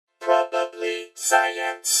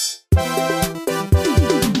Science.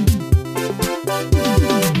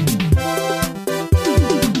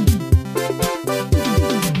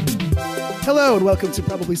 Hello and welcome to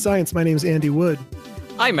Probably Science. My name is Andy Wood.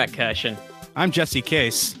 I'm McVicar. I'm Jesse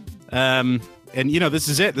Case. And you know, this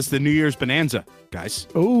is it. This is the New Year's bonanza, guys.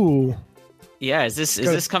 Oh, Yeah, is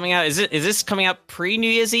this coming out? Is this coming out pre-New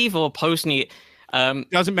Year's Eve or post-New?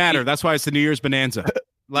 Doesn't matter. That's why it's the New Year's bonanza.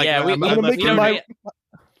 Like, Yeah, I'm going to make we don't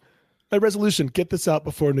my resolution. Get this out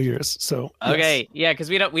before New Year's. So Okay, yeah, because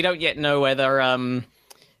we don't yet know whether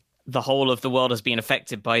the whole of the world has been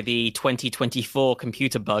affected by the 2024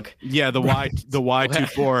 computer bug. yeah, the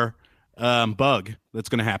Y24 bug that's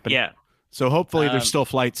going to happen. Yeah, So hopefully there's still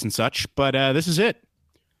flights and such. But this is it.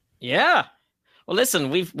 yeah. Well, listen,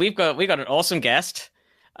 we've got an awesome guest.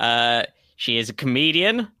 She is a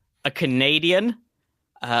comedian, a Canadian,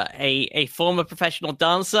 a former professional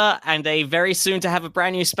dancer, and a very soon to have a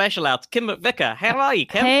brand new special out. Kim McVicar. How are you,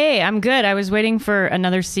 Kim? Hey, I'm good. I was waiting for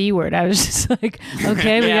another C word. I was just like,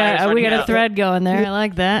 okay, we got a thread going there. I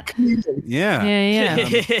like that. Yeah. Yeah.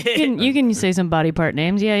 You can say some body part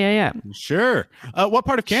names. Yeah. Sure. What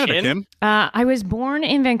part of Canada, Shin? Kim? I was born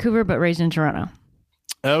in Vancouver, but raised in Toronto.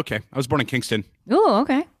 Okay. I was born in Kingston. Oh,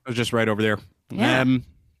 okay. I was just right over there. Yeah.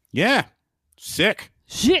 Yeah. Sick.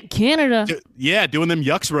 Shit, Canada. Yeah, doing them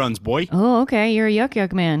yucks runs, boy. Oh, okay. You're a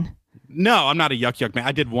yuck man. No, I'm not a yuck man.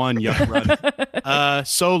 I did one yuck run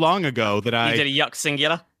so long ago that You did a yuck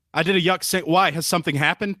singular? I did a yuck sing. Why? Has something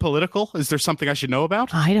happened political? Is there something I should know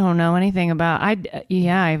about? I don't know anything about. I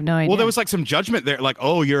have no idea. Well, there was like some judgment there, like,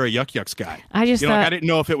 oh, you're a yucks guy. I just like, thought. I didn't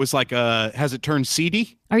know if it was like has it turned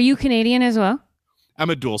seedy? Are you Canadian as well? I'm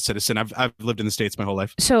a dual citizen. I've lived in the States my whole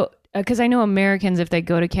life. So, because I know Americans, if they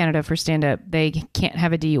go to Canada for stand-up, they can't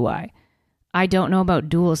have a DUI. I don't know about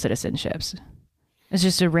dual citizenships. It's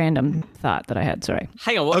just a random thought that I had. Sorry.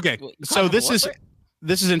 Hang on. What, Okay, so this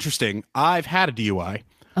is interesting. I've had a DUI.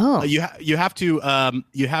 Oh, You have to.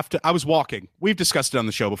 I was walking. We've discussed it on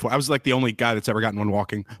the show before. I was like the only guy that's ever gotten one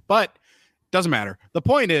walking, but doesn't matter. The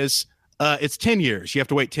point is, it's 10 years. You have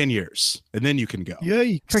to wait 10 years, and then you can go.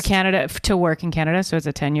 yikes. for Canada to work in Canada, so it's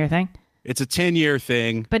a 10-year thing. It's a 10-year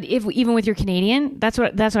thing. But even with your Canadian, that's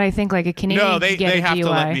what I think. Like a Canadian, No, they get a have DUI. to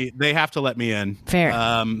let me. They have to let me in. Fair.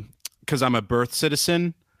 Because I'm a birth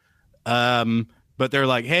citizen. But they're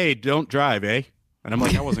like, hey, don't drive, eh? And I'm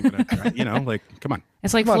like, I wasn't gonna drive. Like, come on.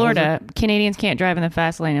 It's like Come on, Florida. Canadians can't drive in the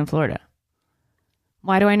fast lane in Florida.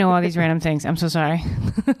 Why do I know all these random things? I'm so sorry.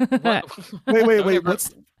 Wait.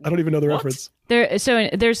 I don't even know the reference.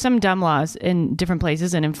 There's some dumb laws in different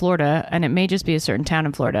places and in Florida, and it may just be a certain town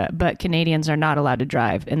in Florida, but Canadians are not allowed to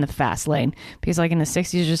drive in the fast lane because, like in the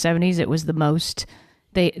 60s or 70s, it was the most.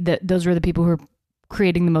 Those were the people who were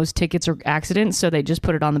creating the most tickets or accidents, so they just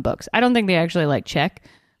put it on the books. I don't think they actually check,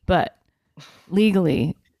 but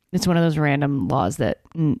legally, it's one of those random laws that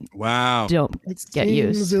Wow. don't get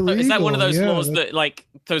used. Illegal. is that one of those yeah. laws that, like,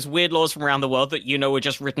 those weird laws from around the world that were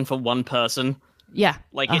just written for one person? Yeah,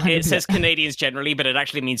 Like, it 100%. says Canadians generally, but it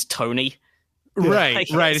actually means Tony. Right.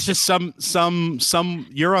 Yeah. It's just some.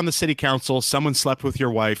 You're on the city council. Someone slept with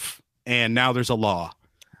your wife, and now there's a law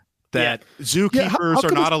that zookeepers how are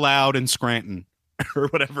come not allowed in Scranton or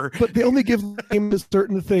whatever. But they only give name to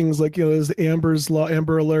certain things, like there's the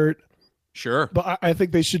Amber Alert. Sure. But I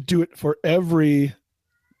think they should do it for every.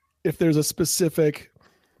 If there's a specific,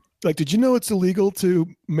 like, did you know it's illegal to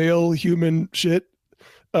mail human shit?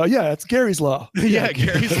 Yeah, it's Gary's law. Yeah,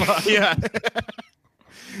 Gary's law. Yeah.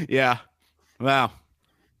 Yeah. Wow.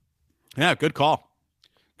 Yeah, good call.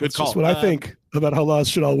 Good That's call. just what I think about how laws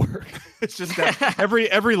should all work. It's just that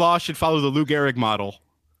every law should follow the Lou Gehrig model.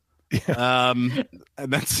 And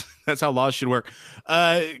that's how laws should work.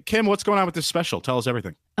 Kim, what's going on with this special? Tell us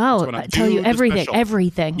everything. Oh, going on? tell Do you the everything. special.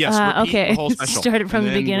 Everything. Yes, repeat okay. the whole special. Started from And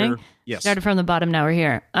the then beginning. Yes. Started from the bottom. Now we're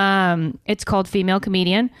here. It's called Female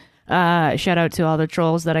Comedian. Shout out to all the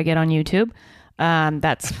trolls that I get on YouTube.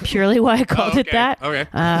 That's purely why I called it that.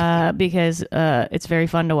 Okay. Because it's very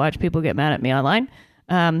fun to watch people get mad at me online.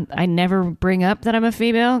 I never bring up that I'm a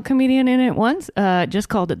female comedian in it once. Just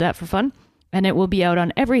called it that for fun. And it will be out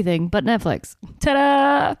on everything but Netflix.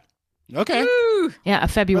 Ta-da! Okay. Woo! Yeah,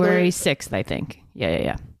 February 6th, I think.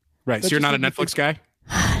 Yeah. Right. So That's you're just not a what you Netflix guy?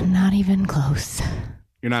 Not even close.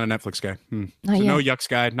 You're not a Netflix guy. Not So yet. no yucks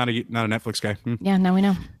guy, not a Netflix guy. Yeah, now we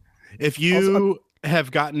know. If you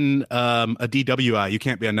have gotten a DWI, you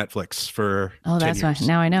can't be on Netflix for Oh, 10 that's why. years.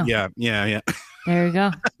 Now I know. Yeah. There you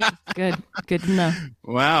go. Good to know.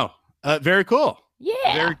 Wow. Very cool.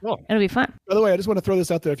 Yeah. Very cool. It'll be fun. By the way, I just want to throw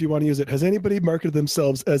this out there if you want to use it. Has anybody marketed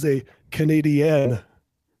themselves as a Canadian?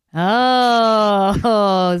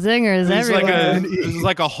 Oh, zingers everywhere. This is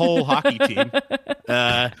like a whole hockey team.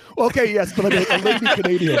 Okay, yes, but like a lady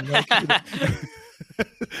Canadian.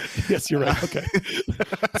 Yes, you're right. Okay.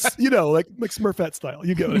 Like Smurfette style.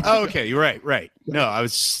 You get it. Oh, okay, you're right. No, I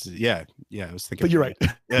was I was thinking. But you're right.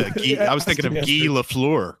 I was thinking of Guy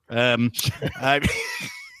Lafleur.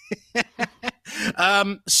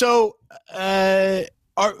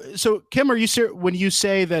 So Kim, are you when you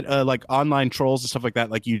say that like online trolls and stuff like that,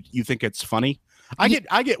 like you think it's funny? I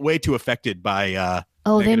get way too affected by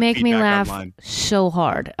they make me laugh online. So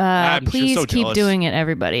hard. Please so keep jealous. doing it,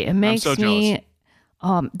 everybody. It makes so me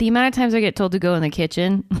the amount of times I get told to go in the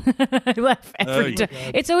kitchen, I laugh every time.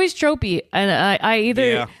 It's always tropey, and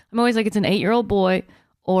I'm always like, it's an 8-year-old boy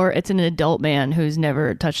or it's an adult man who's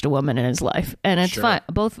never touched a woman in his life, and it's fine.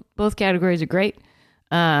 Both categories are great.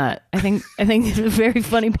 I think they're very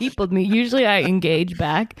funny people to me. Usually I engage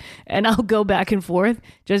back and I'll go back and forth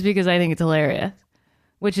just because I think it's hilarious,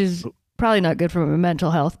 which is probably not good for my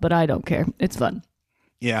mental health, but I don't care. It's fun.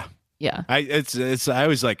 Yeah. Yeah. I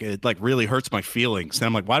always like, it like really hurts my feelings. And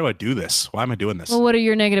I'm like, why do I do this? Why am I doing this? Well, what are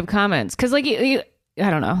your negative comments? Because like, I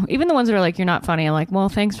don't know. Even the ones that are like, you're not funny. I'm like, well,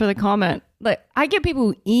 thanks for the comment. Like, I get people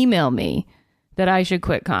who email me that I should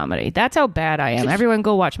quit comedy. That's how bad I am. Everyone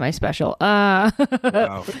go watch my special.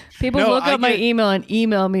 People look up my email and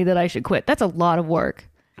email me that I should quit. That's a lot of work.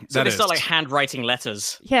 So it's not like handwriting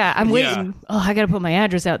letters. Yeah, I'm waiting. Yeah. Oh, I got to put my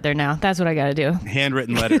address out there now. That's what I got to do.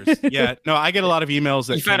 Handwritten letters. Yeah. No, I get a lot of emails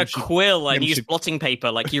that you found a quill and used blotting paper.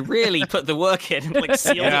 Like you really put the work in, like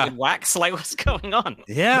sealed it with wax. Like what's going on?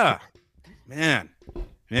 Yeah, man.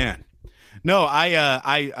 No,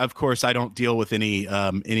 I of course I don't deal with any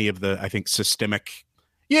of the, I think, systemic.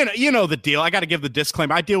 You know the deal. I got to give the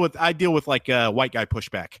disclaimer. I deal with like white guy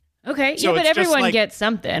pushback. Okay, so yeah, but everyone like, gets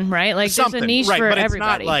something, right? Like there's a niche for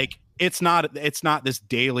everybody. It's not this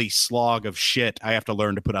daily slog of shit I have to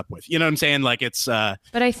learn to put up with. You know what I'm saying? Like it's. But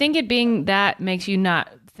I think it being that makes you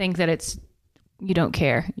not think that you don't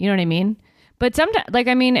care. You know what I mean? But sometimes,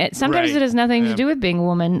 sometimes it has nothing to do with being a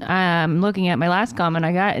woman. Looking at my last comment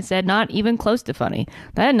I got, it said not even close to funny.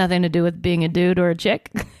 That had nothing to do with being a dude or a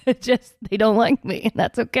chick. It's just they don't like me.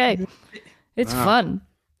 That's okay. It's fun.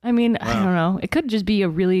 I mean, I don't know. It could just be a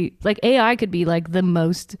really AI could be like the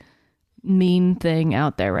most mean thing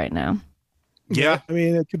out there right now. Yeah, I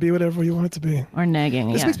mean, it could be whatever you want it to be. Or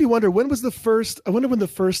nagging. This makes me wonder when the first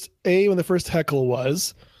heckle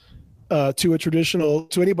was. To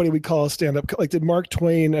anybody we call a stand-up, like did Mark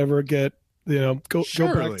Twain ever get go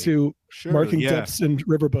back to marking depths in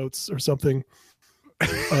riverboats or something,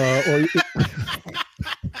 or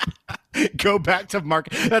go back to Mark?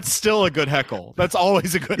 That's still a good heckle. That's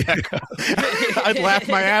always a good heckle. I'd laugh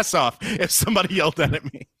my ass off if somebody yelled that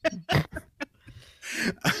at me.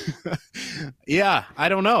 Yeah, I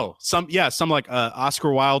don't know. Some like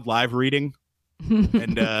Oscar Wilde live reading,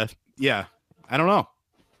 and I don't know.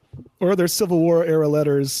 Or there's Civil War era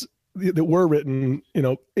letters that were written,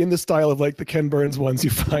 in the style of like the Ken Burns ones you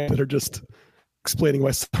find that are just explaining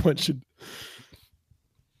why someone should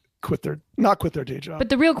not quit their day job. But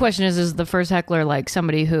the real question is the first heckler like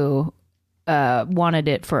somebody who wanted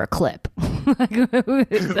it for a clip?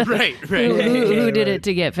 Right. Who did it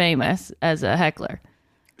to get famous as a heckler?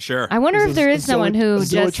 Sure. I wonder if there is someone who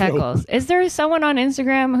just heckles. Is there someone on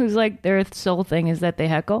Instagram who's like their sole thing is that they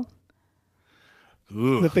heckle?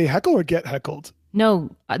 Ooh. That they heckle or get heckled? No,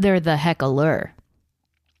 they're the heckler.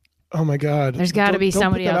 Oh my God. There's got to be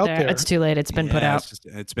somebody out there. It's too late. It's been put out.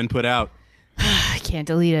 It's been put out. I can't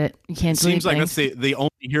delete it. You can't delete it. Seems like that's the only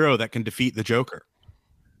hero that can defeat the Joker.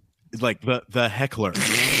 It's like the heckler.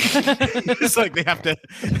 It's like they have to.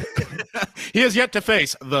 He has yet to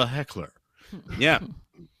face the heckler. Yeah.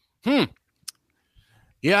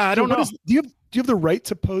 Yeah, I don't know. Do you have the right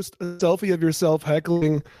to post a selfie of yourself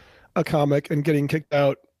heckling a comic and getting kicked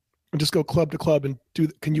out and just go club to club and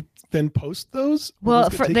can you then post those? Well,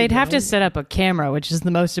 they'd have to set up a camera, which is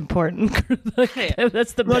the most important.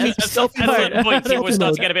 That's the best. At certain point, you would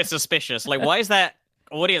start to get a bit suspicious. Like, why is that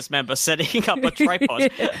audience member setting up a tripod?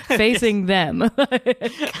 Facing them.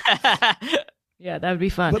 Yeah, that would be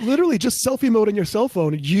fun. But literally just selfie mode on your cell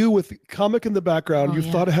phone, you with comic in the background, you've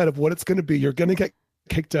thought ahead of what it's going to be. You're going to get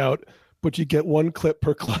kicked out, but you get one clip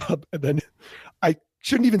per club. And then I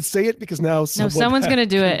shouldn't even say it because now someone's going to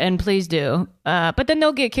do it, and please do. But then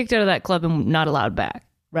they'll get kicked out of that club and not allowed back,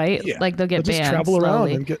 right? Yeah. Like they'll get banned. Just travel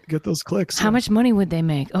slowly. around and get those clicks. How much money would they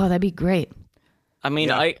make? Oh, that'd be great. I mean,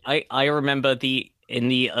 I remember in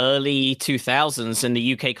the early 2000s in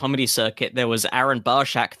the UK comedy circuit, there was Aaron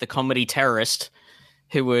Barshak, the comedy terrorist,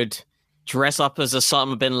 who would dress up as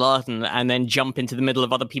Osama bin Laden and then jump into the middle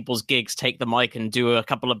of other people's gigs, take the mic, and do a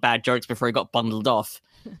couple of bad jokes before he got bundled off.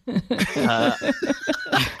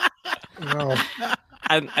 Wow.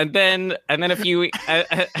 And then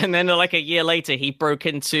like a year later, he broke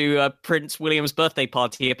into Prince William's birthday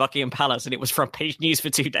party at Buckingham Palace, and it was front page news for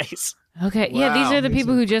 2 days. Okay, yeah, these are the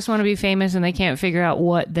people who just want to be famous and they can't figure out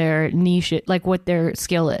what their niche, like what their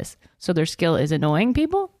skill is. So their skill is annoying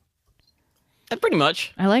people. Pretty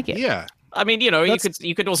much. I like it. Yeah. I mean,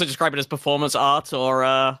 you could also describe it as performance art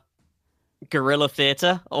or guerrilla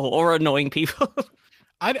theater or annoying people.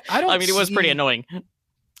 I mean, it was pretty annoying.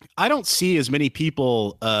 I don't see as many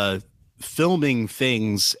people filming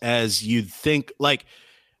things as you'd think. Like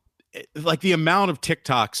the amount of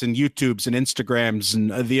TikToks and YouTubes and Instagrams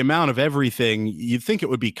and the amount of everything, you'd think it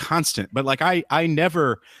would be constant. But like I'm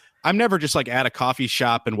never just like at a coffee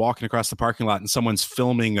shop and walking across the parking lot and someone's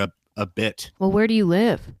filming a bit. Well, where do you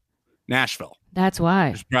live? Nashville. That's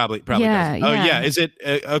why. Probably. Yeah, Oh yeah. Is it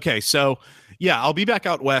okay? So yeah, I'll be back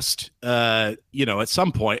out west. At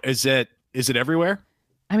some point. Is it everywhere?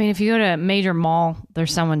 I mean, if you go to a major mall,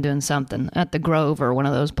 there's someone doing something at the Grove or one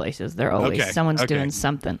of those places. They're always someone's doing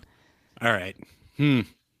something. All right.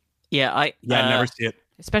 Yeah, I never see it.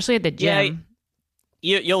 Especially at the gym.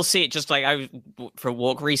 Yeah, you'll see it. Just like I was for a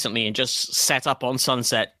walk recently and just set up on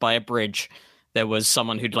Sunset by a bridge. There was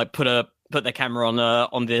someone who'd like put their camera on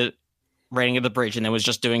the railing of the bridge, and there was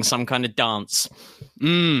just doing some kind of dance.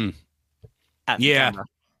 At the camera.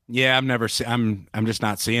 Yeah. I'm just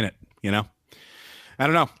not seeing it. I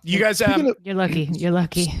don't know. You guys, you're lucky. You're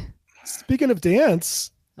lucky. Speaking of dance.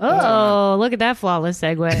 Oh, look at that flawless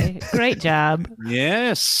segue. Great job.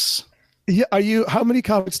 Yes. Yeah. How many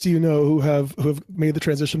comics do you know who have made the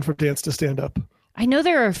transition from dance to stand up? I know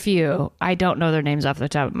there are a few. I don't know their names off the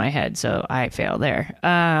top of my head, so I fail there.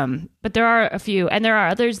 But there are a few, and there are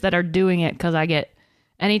others that are doing it because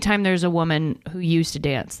anytime there's a woman who used to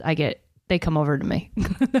dance, they come over to me.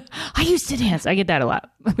 I used to dance. I get that a lot,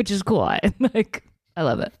 which is cool. I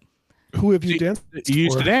love it. Who have you danced? You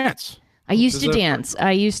used to dance. I used to dance.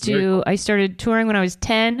 I started touring when I was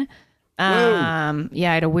 10. I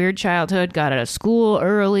had a weird childhood, got out of school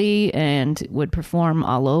early and would perform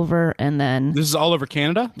all over. And then this is all over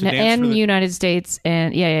Canada and the United States.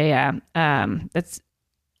 And that's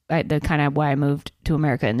the kind of why I moved to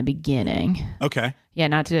America in the beginning. Okay. Yeah.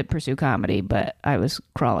 Not to pursue comedy, but I was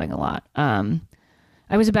crawling a lot.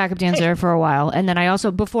 I was a backup dancer for a while. And then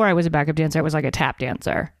before I was a backup dancer, I was like a tap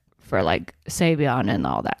dancer for like Sabian and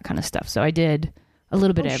all that kind of stuff. So I did a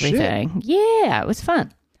little bit of everything. Shit. Yeah, it was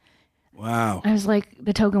fun. Wow. I was like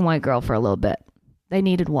the token white girl for a little bit. They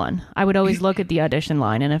needed one. I would always look at the audition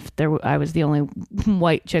line, and if I was the only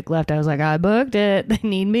white chick left, I was like, I booked it. They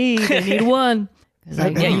need me. They need one.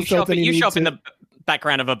 You show up in the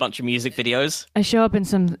background of a bunch of music videos. I show up in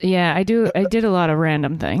some. Yeah, I do. I did a lot of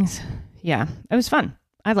random things. Yeah, it was fun.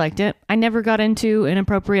 I liked it. I never got into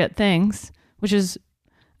inappropriate things, which is,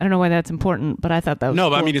 I don't know why that's important, but I thought that was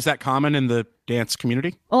cool. But I mean, is that common in the dance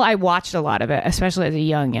community? Well, I watched a lot of it, especially as a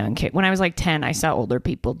young kid. When I was like 10, I saw older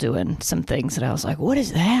people doing some things that I was like, what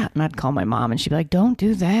is that? And I'd call my mom and she'd be like, don't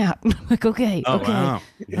do that. I'm like, okay. Wow.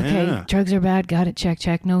 Yeah. Okay, drugs are bad. Got it.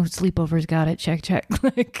 Check. No sleepovers. Got it. Check.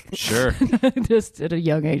 Like, sure. Just at a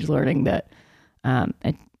young age learning that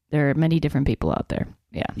there are many different people out there.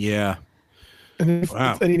 Yeah. Yeah. And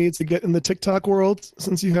if any needs to get in the TikTok world,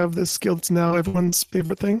 since you have this skill, it's now everyone's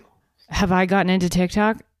favorite thing. Have I gotten into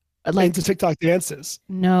TikTok? Into TikTok dances?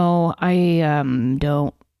 No, I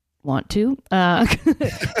don't want to.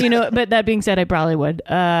 But that being said, I probably would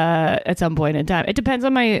at some point in time. It depends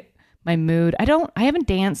on my mood. I haven't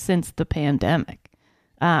danced since the pandemic.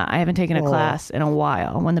 I haven't taken a class in a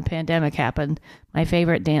while. When the pandemic happened, my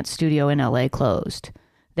favorite dance studio in LA closed.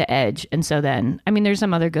 The Edge. And so then, I mean, there's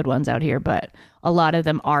some other good ones out here, but a lot of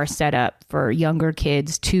them are set up for younger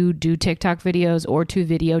kids to do TikTok videos or to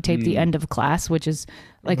videotape the end of class, which is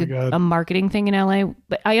like a marketing thing in LA.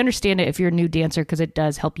 But I understand it if you're a new dancer because it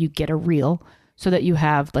does help you get a reel so that you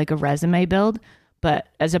have like a resume build. But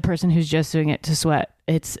as a person who's just doing it to sweat,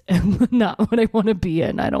 it's not what I want to be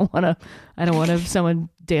in. I don't want to have someone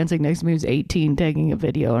dancing next to me who's 18 taking a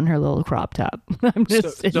video in her little crop top. I'm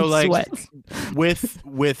just in sweats.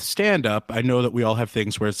 With stand up, I know that we all have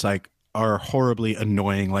things where it's like are horribly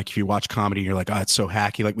annoying. Like if you watch comedy, you're like, oh, it's so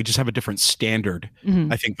hacky. Like we just have a different standard,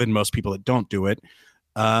 I think, than most people that don't do it.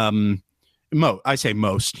 I say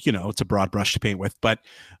most, it's a broad brush to paint with, but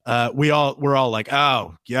we're all like,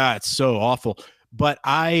 oh yeah, it's so awful. But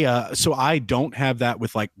I don't have that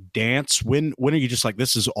with like dance. When are you just like,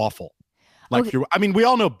 this is awful? Like I mean, we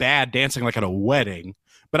all know bad dancing like at a wedding,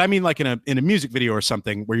 but I mean like in a music video or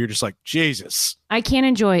something where you're just like, Jesus. I can't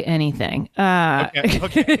enjoy anything.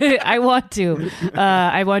 Okay. I want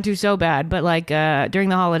to so bad, but like during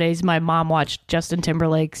the holidays, my mom watched Justin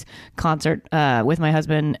Timberlake's concert with my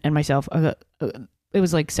husband and myself. It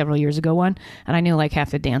was like several years ago and I knew like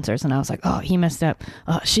half the dancers and I was like, oh, he messed up.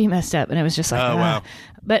 Oh, she messed up. And it was just like, wow.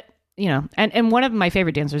 But you know, and one of my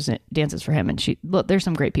favorite dancers dances for him. And there's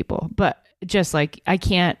some great people, but just like,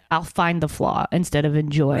 I'll find the flaw instead of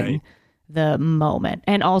enjoying the moment.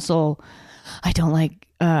 And also I don't like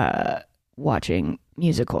watching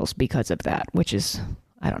musicals because of that, which is,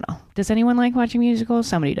 I don't know. Does anyone like watching musicals?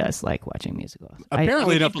 Somebody does like watching musicals.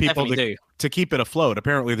 Apparently enough people to keep it afloat.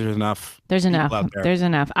 Apparently there's enough. There's enough. There's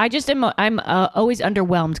enough. I just I'm always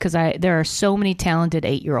underwhelmed because there are so many talented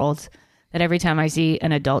 8-year-olds that every time I see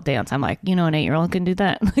an adult dance, I'm like, an 8-year-old can do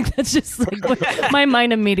that. Like that's just like what my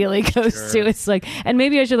mind immediately goes to. It's like, and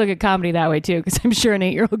maybe I should look at comedy that way too, because I'm sure an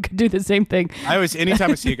 8-year-old could do the same thing.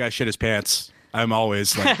 Anytime I see a guy shit his pants, I'm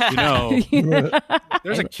always like,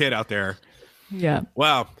 there's a kid out there. Yeah.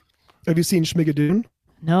 Wow. Have you seen Schmigadoon?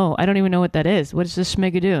 No, I don't even know what that is. What is this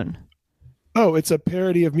Schmigadoon? Oh, it's a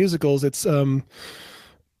parody of musicals. It's that's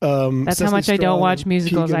Cecily how much I don't watch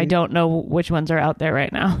musicals. Keegan. I don't know which ones are out there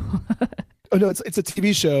right now. Oh no, it's a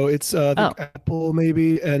TV show. It's Apple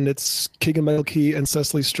maybe, and it's Keegan Michael Key and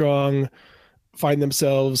Cecily Strong find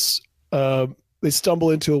themselves. They stumble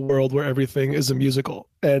into a world where everything is a musical,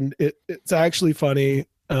 and it's actually funny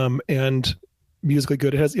and musically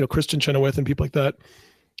good. It has Christian Chenoweth and people like that.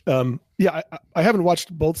 I haven't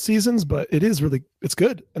watched both seasons, but it's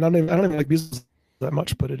good. And I don't even like musicals that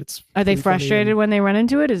much, but it's. Are they frustrated when they run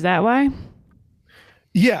into it? Is that why?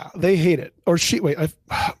 Yeah, they hate it. Or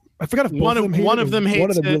I forgot if one of them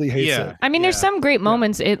really hates it. I mean, there's some great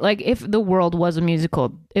moments. It like if the world was a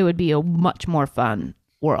musical, it would be a much more fun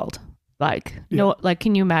world. Like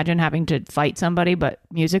can you imagine having to fight somebody but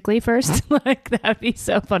musically first? Like that'd be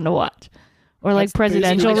so fun to watch. Or like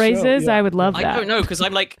presidential races, I would love that. I don't know because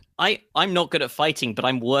I'm like I'm not good at fighting, but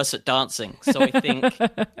I'm worse at dancing. So I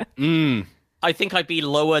think I think I'd be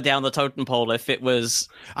lower down the totem pole if it was.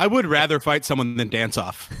 I would rather fight someone than dance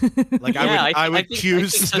off. Like I would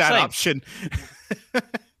choose that option.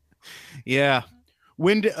 Yeah.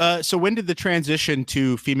 When did the transition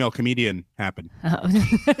to female comedian happen?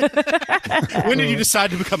 When did you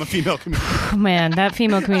decide to become a female comedian? Oh, man, that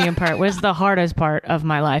female comedian part was the hardest part of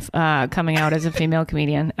my life, coming out as a female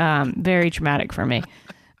comedian. Very traumatic for me.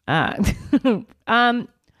 I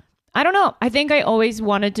don't know. I think I always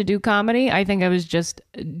wanted to do comedy. I think I was just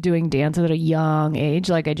doing dance at a young age.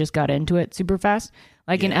 Like I just got into it super fast.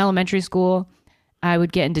 Like in elementary school, I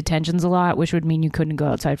would get in detentions a lot, which would mean you couldn't go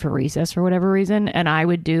outside for recess for whatever reason. And I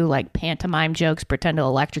would do like pantomime jokes, pretend to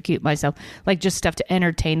electrocute myself, like just stuff to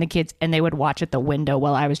entertain the kids. And they would watch at the window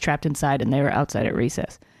while I was trapped inside and they were outside at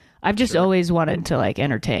recess. I've just always wanted to like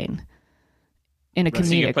entertain in a comedic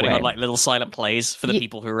so you're putting way. on like little silent plays for the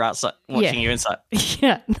people who are outside watching you inside.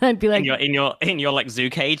 Yeah, I'd be like in your like zoo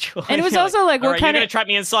cage. And it was also like, what kind you're gonna trap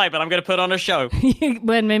me inside, but I'm gonna put on a show.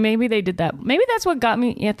 When maybe they did that. Maybe that's what got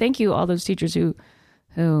me. Yeah, thank you all those teachers who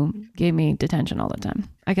gave me detention all the time.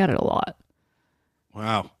 I got it a lot.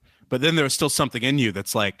 Wow. But then there was still something in you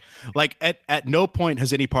that's like at no point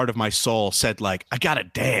has any part of my soul said like, I gotta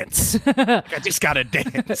dance. I just gotta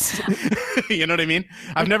dance. You know what I mean?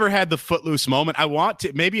 I've never had the footloose moment. I want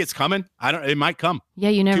to, maybe it's coming. It might come.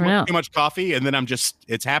 Yeah, you never know. Too much coffee and then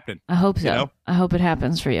it's happening. I hope so. I hope it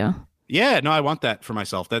happens for you. Yeah, no, I want that for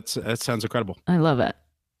myself. That sounds incredible. I love it.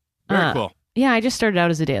 Very cool. Yeah, I just started out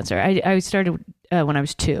as a dancer. I started when I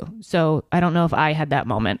was 2. So I don't know if I had that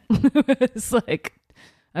moment. It's like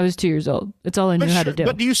I was 2 years old. It's all I knew how to do.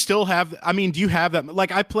 But do you still have, do you have that?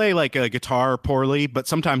 Like I play like a guitar poorly, but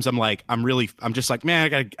sometimes I'm just like,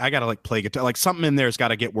 man, I gotta like play guitar. Like something in there's got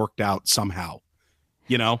to get worked out somehow.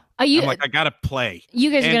 I'm like, I gotta play. You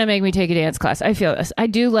guys are going to make me take a dance class. I feel this. I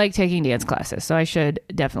do like taking dance classes, so I should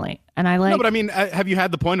definitely. And I like. No, but I mean, have you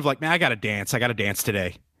had the point of like, man, I gotta dance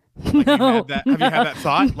today? Like, no. Have you had that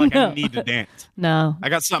thought? Like, no. I need to dance. No. I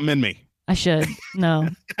got something in me. I should. No.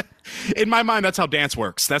 In my mind, that's how dance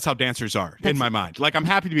works. That's how dancers are. In my mind. Like, I'm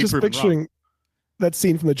happy to be just proven picturing wrong. That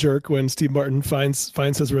scene from The Jerk when Steve Martin finds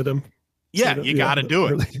his rhythm. Yeah, you got to do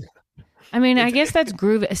it. Really. I mean, I guess that's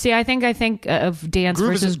groove. See, I think of dance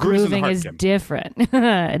versus grooving is different.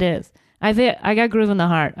 It is. I think I got groove in the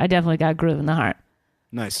heart. I definitely got groove in the heart.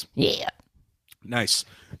 Nice. Yeah. Nice.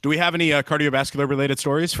 Do we have any cardiovascular related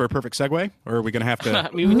stories for a perfect segue, or are we going to have to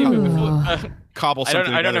we do before, cobble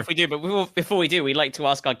something I don't know if we do, but before we do, we like to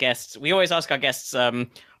ask our guests. We always ask our guests,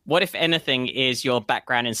 what, if anything, is your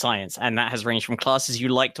background in science? And that has ranged from classes you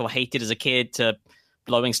liked or hated as a kid to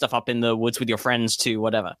blowing stuff up in the woods with your friends to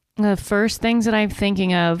whatever. The first things that I'm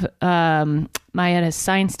thinking of, I had a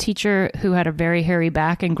science teacher who had a very hairy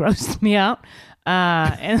back and grossed me out.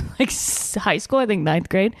 And like high school, I think 9th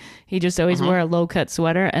grade, he just always wore a low cut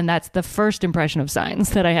sweater. And that's the first impression of science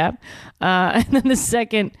that I have. And then the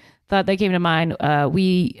second thought that came to mind,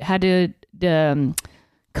 we had to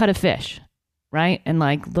cut a fish, right? And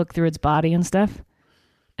like look through its body and stuff.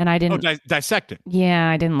 And I didn't dissect it. Yeah,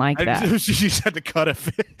 I didn't like that. You just had to cut a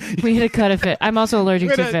fish. We had to cut a fish. I'm also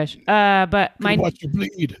allergic to fish. But watch you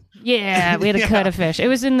bleed. Yeah, we had to cut a fish. It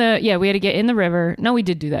was in we had to get in the river. No, we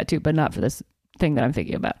did do that too, but not for this thing that I'm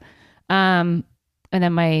thinking about. And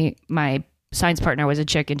then my science partner was a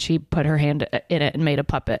chick, and she put her hand in it and made a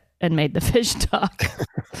puppet and made the fish talk.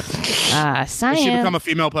 Science. Has she become a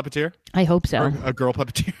female puppeteer? I hope so. Or a girl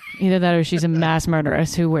puppeteer? Either that or she's a mass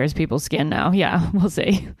murderess who wears people's skin now. Yeah, we'll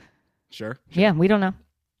see. Sure. Yeah, we don't know.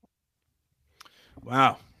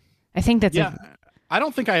 Wow. I think that's I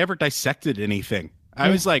don't think I ever dissected anything. I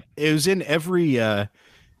was like, it was in every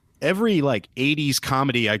like 80s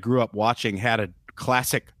comedy I grew up watching had a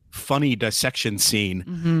classic funny dissection scene,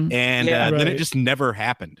 and then it just never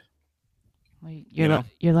happened. Well, you're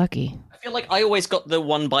lucky. I feel like I always got the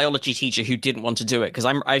one biology teacher who didn't want to do it, because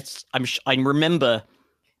I remember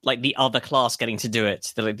like the other class getting to do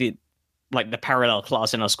it, the parallel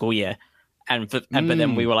class in our school year, but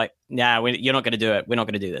then we were like, nah, you're not going to do it. We're not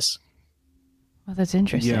going to do this. Well, that's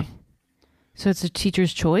interesting. Yeah. So it's a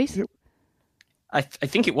teacher's choice? Yep. I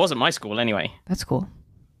think it was at my school anyway. That's cool.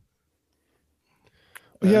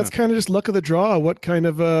 Yeah, it's kind of just luck of the draw. What kind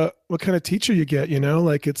of teacher you get?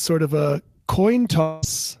 Like it's sort of a coin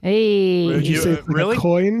toss. Hey, would you say really?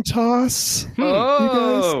 Coin toss?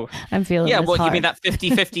 Oh, I'm feeling. Yeah, well, you mean that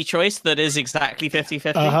 50-50 choice that is exactly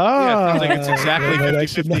 50-50? Yeah, I think it's exactly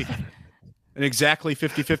 50-50. An exactly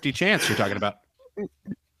 50-50 chance you're talking about.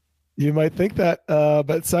 You might think that,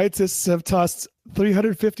 but scientists have tossed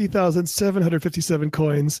 350,757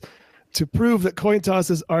 coins to prove that coin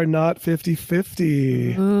tosses are not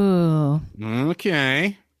 50-50. Ooh.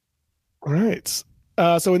 Okay. All right.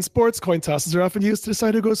 So in sports, coin tosses are often used to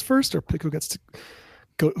decide who goes first or pick who goes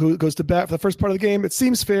to bat for the first part of the game. It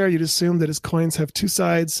seems fair. You'd assume that as coins have two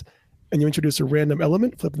sides and you introduce a random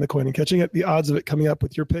element, flipping the coin and catching it, the odds of it coming up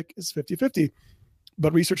with your pick is 50-50.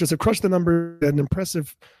 But researchers have crushed the number at an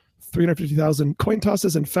impressive 350,000 coin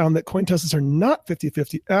tosses and found that coin tosses are not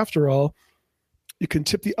 50-50 after all. You can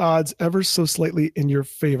tip the odds ever so slightly in your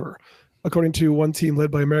favor. According to one team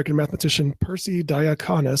led by American mathematician Percy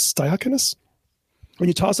Diaconis, when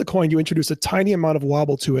you toss a coin, you introduce a tiny amount of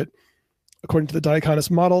wobble to it. According to the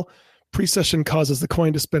Diaconis model, precession causes the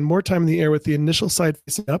coin to spend more time in the air with the initial side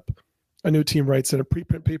facing up. A new team writes in a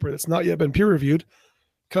preprint paper that's not yet been peer-reviewed.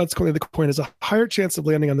 Consequently, the coin has a higher chance of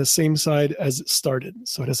landing on the same side as it started.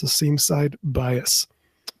 So it has a same side bias.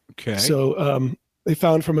 Okay. So they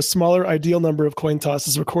found from a smaller ideal number of coin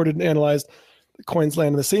tosses recorded and analyzed, the coins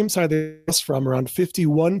land on the same side they lost from around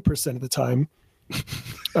 51% of the time.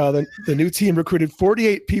 The new team recruited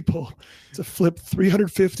 48 people to flip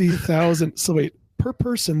 350,000. So wait, per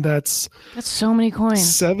person, that's so many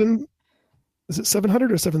coins. Is it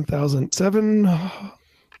 700 or 7,000?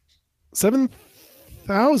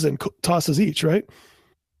 7,000 tosses each, right?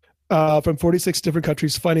 From 46 different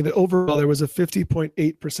countries, finding that overall there was a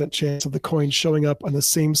 50.8% chance of the coin showing up on the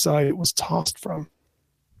same side it was tossed from.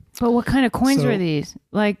 But what kind of coins were these?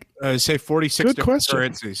 Like, say 46 different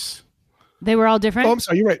currencies. They were all different? Oh, I'm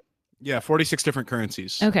sorry, you're right. Yeah, 46 different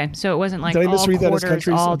currencies. Okay, so it wasn't like all quarters,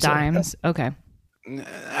 all dimes. Okay.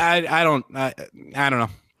 I don't know.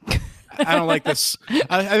 I don't like this.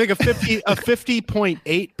 I think a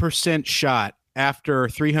 50.8% shot after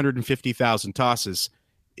 350,000 tosses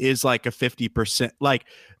is like a 50%. Like,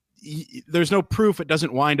 there's no proof it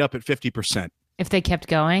doesn't wind up at 50%. If they kept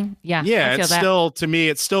going, yeah. Yeah, it's still, to me,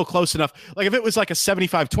 it's still close enough. Like, if it was like a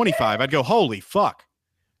 75-25, I'd go, holy fuck.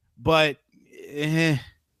 But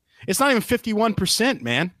it's not even 51%,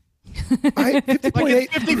 man. 50.8.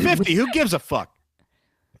 50-50. Who gives a fuck?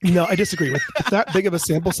 No, I disagree. With that big of a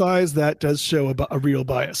sample size, that does show a real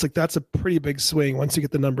bias. Like, that's a pretty big swing once you get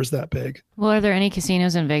the numbers that big. Well, are there any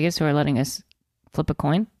casinos in Vegas who are letting us flip a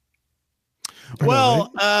coin?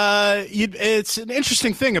 Well, it's an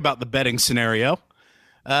interesting thing about the betting scenario.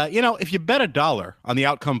 If you bet $1 on the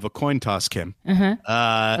outcome of a coin toss, Kim,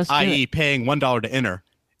 i.e. paying $1 to enter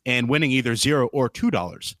and winning either $0 or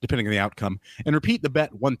 $2, depending on the outcome, and repeat the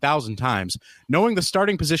bet 1,000 times, knowing the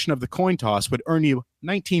starting position of the coin toss would earn you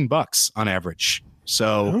 $19 on average.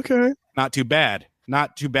 So, not too bad.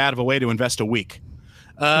 Not too bad of a way to invest a week.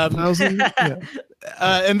 Yeah.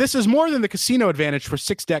 And this is more than the casino advantage for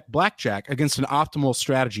 6-deck blackjack against an optimal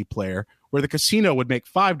strategy player, where the casino would make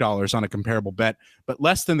 $5 on a comparable bet, but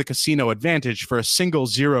less than the casino advantage for a single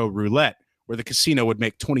zero roulette, where the casino would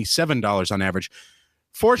make $27 on average.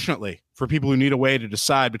 Fortunately, for people who need a way to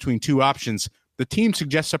decide between two options, the team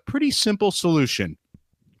suggests a pretty simple solution.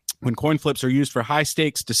 When coin flips are used for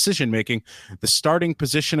high-stakes decision-making, the starting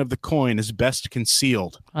position of the coin is best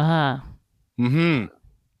concealed. Mm-hmm.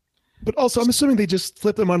 But also, I'm assuming they just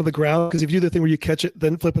flip them onto the ground, because if you do the thing where you catch it,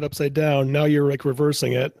 then flip it upside down, now you're like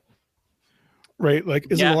reversing it. Right? Like,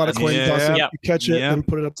 isn't a lot of coin toss up? You catch it and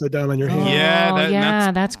put it upside down on your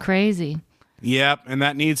hand. That's crazy. Yep, and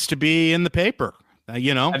that needs to be in the paper,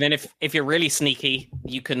 And then if you're really sneaky,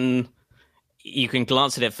 you can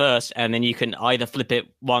glance at it first, and then you can either flip it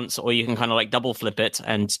once, or you can kind of like double flip it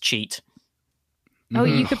and cheat. Oh,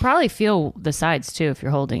 you could probably feel the sides too if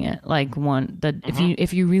you're holding it. Like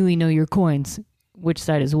if you really know your coins, which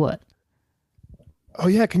side is what. Oh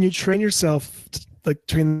yeah, can you train yourself to,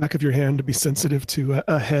 train the back of your hand to be sensitive to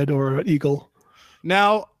a head or an eagle?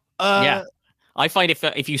 Now, I find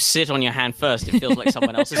if you sit on your hand first, it feels like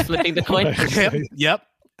someone else is flipping the coin. Yep.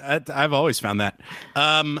 I've always found that.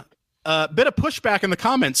 Bit of pushback in the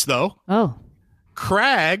comments though. Oh,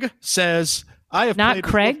 Crag says I have not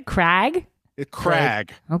Craig. Crag.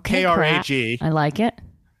 Crag. Okay. Krag. I like it.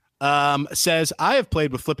 Says I have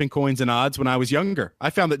played with flipping coins and odds when I was younger.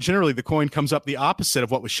 I found that generally the coin comes up the opposite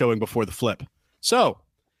of what was showing before the flip. So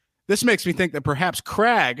this makes me think that perhaps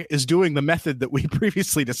Crag is doing the method that we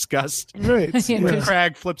previously discussed. Right. When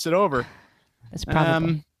Crag flips it over. That's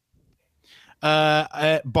probably.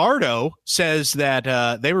 Bardo says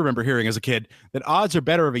that they remember hearing as a kid that odds are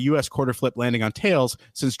better of a U.S. quarter flip landing on tails,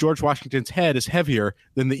 since George Washington's head is heavier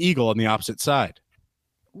than the eagle on the opposite side.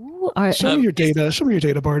 Ooh, show me your data. Show me your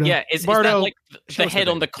data, Bardo. Yeah, is that like the head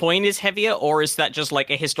on the coin is heavier, or is that just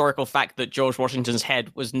like a historical fact that George Washington's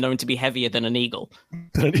head was known to be heavier than an eagle?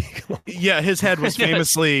 Yeah, his head was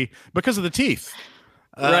famously, because of the teeth,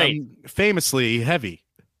 famously heavy.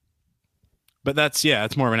 But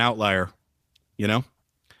it's more of an outlier. You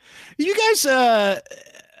guys, no,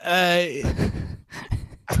 I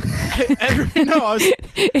was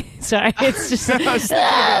sorry. It's just. Have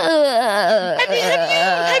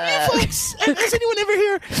you folks? Has anyone ever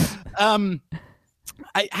here?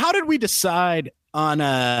 How did we decide on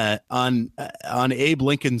Abe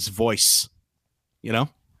Lincoln's voice? Because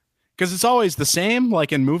it's always the same,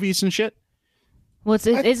 like in movies and shit. Well,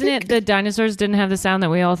 isn't it the dinosaurs didn't have the sound that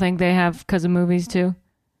we all think they have because of movies too?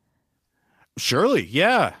 Surely.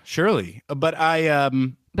 But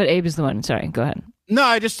But Abe is the one. Sorry, go ahead.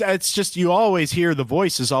 No, it's just you always hear the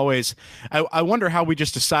voice is always. I wonder how we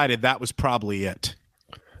just decided that was probably it.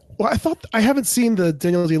 Well, I haven't seen the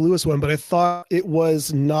Daniel Day-Lewis one, but I thought it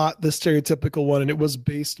was not the stereotypical one, and it was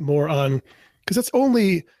based more on, because it's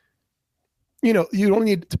only, you only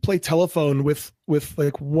need to play telephone with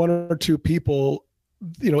like one or two people.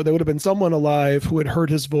 There would have been someone alive who had heard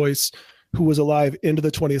his voice, who was alive into the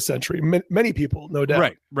 20th century. Many people, no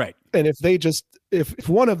doubt. Right. And if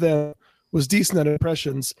one of them was decent at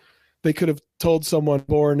impressions, they could have told someone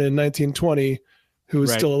born in 1920 who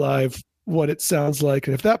is still alive what it sounds like.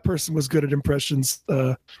 And if that person was good at impressions,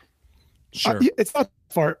 sure. It's not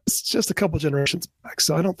far. It's just a couple generations back.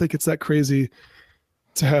 So I don't think it's that crazy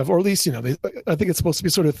to have, or at least, I think it's supposed to be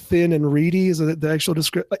sort of thin and reedy. Is the actual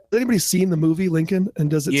description? Like, anybody seen the movie Lincoln? And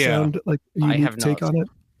does it sound like a unique take on it?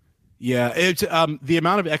 Yeah, it's the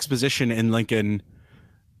amount of exposition in Lincoln,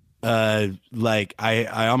 I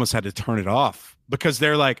almost had to turn it off, because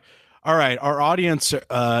they're like, all right, our audience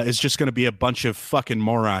is just going to be a bunch of fucking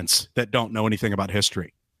morons that don't know anything about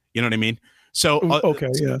history. You know what I mean? So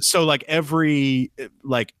So like every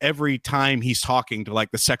time he's talking to like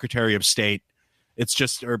the Secretary of State, it's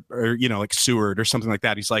just or like Seward or something like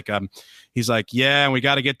that. He's like, yeah, we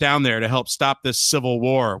got to get down there to help stop this civil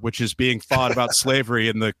war, which is being fought about slavery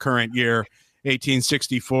in the current year,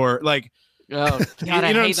 1864. Like, oh, God, you know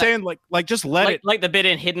what I'm saying? Like just let it. Like the bit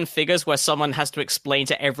in Hidden Figures where someone has to explain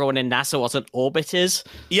to everyone in NASA what an orbit is.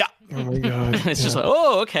 Yeah. Oh my God. It's just like,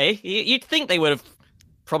 oh, okay. You'd think they would have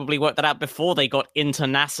probably worked that out before they got into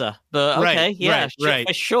NASA. But okay,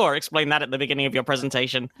 sure. Explain that at the beginning of your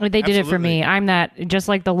presentation. They did it for me. I'm that, just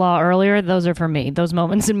like the law earlier, those are for me. Those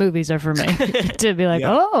moments in movies are for me. To be like,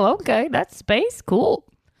 oh, okay, that's space. Cool.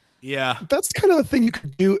 Yeah. That's kind of the thing you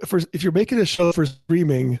could do if you're making a show for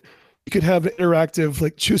streaming. You could have an interactive,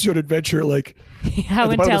 like, choose your own adventure, like, how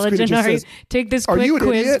intelligent are you? Take this quick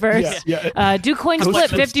quiz first. Yeah. Do coins flip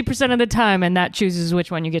 50% of the time, and that chooses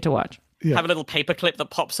which one you get to watch. have a little paperclip that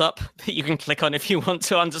pops up that you can click on if you want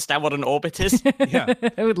to understand what an orbit is. Yeah,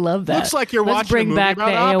 I would love that. Looks like you're Let's watching bring a movie back the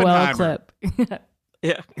about AOL Oppenheimer. clip.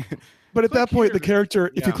 Yeah. But at that point, the character,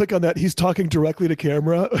 if you Yeah. click on that, he's talking directly to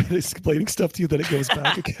camera, he's explaining stuff to you, then it goes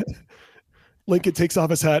back again. Lincoln takes off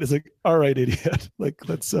his hat, is like, all right, idiot. Like,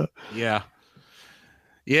 let's Yeah,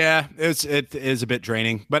 it is a bit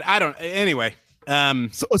draining, but I don't. Anyway,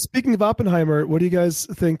 So speaking of Oppenheimer, what do you guys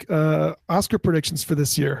think? Oscar predictions for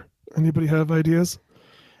this year? Anybody have ideas?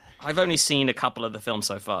 I've only seen a couple of the films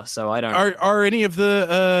so far, so I don't. are any of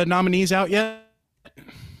the nominees out yet?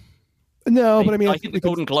 No, but I mean, I think the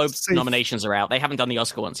Golden Globe say- nominations are out. They haven't done the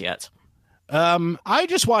Oscar ones yet. I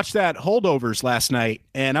just watched that Holdovers last night,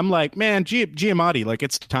 and I'm like, man, Giamatti, like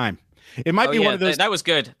it's time. It might be one of those. That was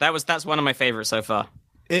good. That's one of my favorites so far.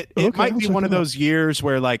 It Okay, might I'll be check one it of out. those years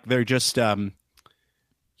where like they're just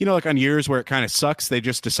like on years where it kind of sucks, they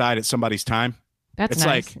just decide it's somebody's time. That's It's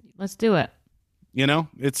nice. like- Let's do it.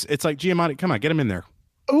 It's like Giamatti, come on, get him in there.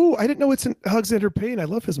 Oh, I didn't know it's in Alexander Payne. I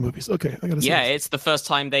love his movies. Okay, I gotta see. Yeah, this. it's the first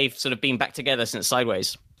time they've sort of been back together since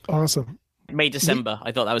Sideways. Awesome. May December.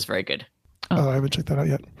 I thought that was very good. Oh, I haven't checked that out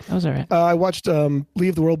yet. That was all right. I watched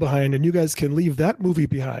Leave the World Behind, and you guys can leave that movie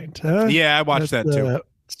behind. Huh? Yeah, I watched that too.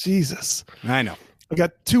 Jesus. I know. I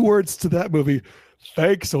got 2 words to that movie.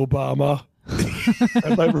 Thanks, Obama.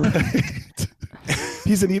 Am I right?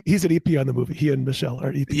 He's an EP on the movie. He and Michelle are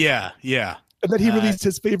EP. Yeah. And then he released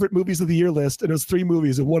his favorite movies of the year list, and it was 3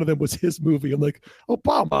 movies, and one of them was his movie. I'm like,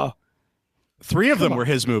 Obama. 3 of them Come on. were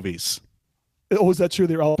his movies. Oh, is that true?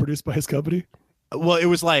 They're all produced by his company? Well, it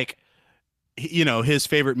was like, his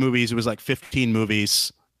favorite movies. It was like 15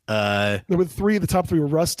 movies. There were 3. The top 3 were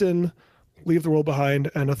Rustin, Leave the World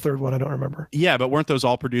Behind, and a third one I don't remember. Yeah, but weren't those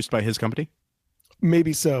all produced by his company?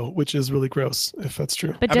 Maybe so, which is really gross if that's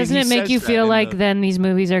true. But I mean, doesn't he it make says you that feel in like the- then these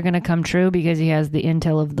movies are going to come true because he has the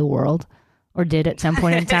intel of the world, or did at some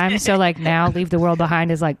point in time? So like now, Leave the World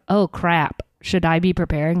Behind is like, oh crap, should I be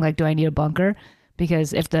preparing? Like, do I need a bunker?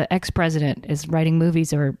 Because if the ex-president is writing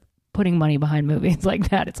movies or putting money behind movies like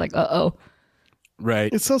that, it's like, uh-oh.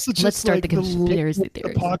 Right. It's also just Let's start like the conspiracy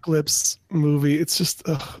theories. apocalypse movie. It's just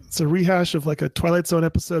it's a rehash of like a Twilight Zone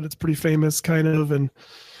episode. It's pretty famous, kind of, and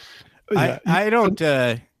yeah, I don't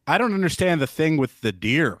understand the thing with the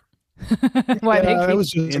deer. Why they yeah, keep- it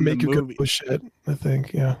was just to in the make you movie. go shit. I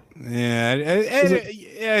think, yeah. Yeah,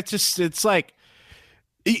 it's like,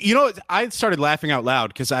 I started laughing out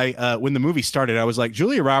loud because when the movie started, I was like,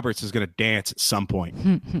 Julia Roberts is going to dance at some point.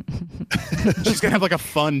 She's going to have like a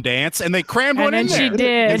fun dance, and they crammed And one in then there. she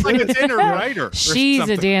did. It's like it's in her writer. or She's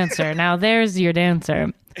something. a dancer. Now there's your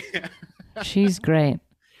dancer. She's great.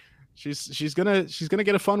 She's gonna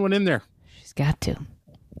get a fun one in there. She's got to.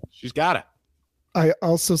 She's got it. I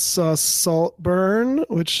also saw Saltburn,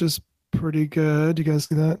 which is pretty good. You guys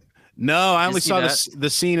see that? No, I only see saw that. the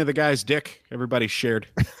scene of the guy's dick. Everybody shared.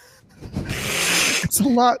 It's a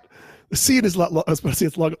lot. The scene is a lot. I was about to say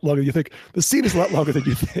it's longer than you think. The scene is a lot longer than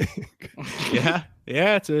you think. Yeah.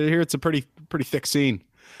 It's a pretty thick scene.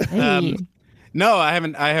 Hey. No, I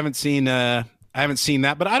haven't seen that,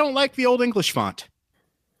 but I don't like the Old English font.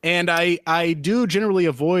 And I do generally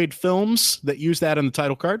avoid films that use that in the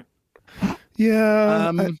title card.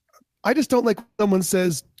 Yeah, I just don't like when someone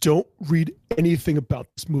says, "Don't read anything about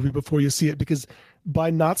this movie before you see it," because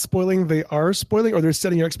by not spoiling, they are spoiling, or they're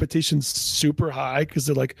setting your expectations super high because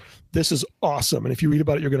they're like, "This is awesome," and if you read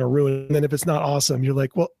about it, you're going to ruin it. And then if it's not awesome, you're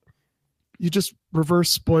like, "Well, you just reverse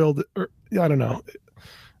spoiled," or I don't know.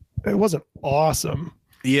 It wasn't awesome.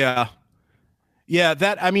 Yeah.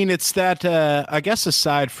 It's that. I guess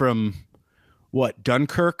aside from what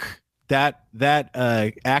Dunkirk, that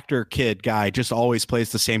actor kid guy just always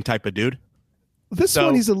plays the same type of dude. This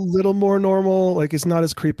one, he's a little more normal. Like, it's not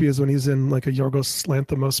as creepy as when he's in like a Yorgos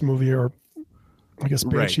Lanthimos movie, or I guess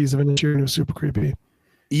Banshees of Inisherin, was super creepy.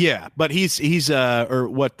 Yeah, but he's or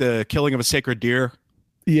what, the Killing of a Sacred Deer.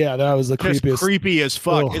 Yeah, that was the Just creepiest. creepy as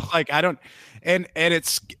fuck. Ugh. It's like I don't, and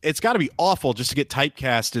it's got to be awful just to get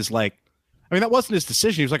typecast as like. I mean, that wasn't his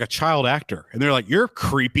decision. He was like a child actor, and they're like, "You're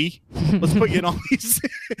creepy. Let's put you in all these.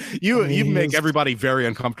 you make everybody very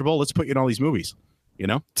uncomfortable. Let's put you in all these movies." You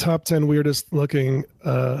know, top 10 weirdest looking.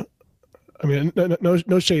 I mean,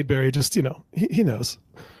 no shade, Barry. Just he knows.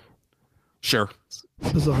 sure.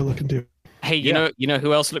 Bizarre looking dude. Hey, you know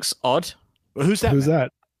who else looks odd? Who's that? Who's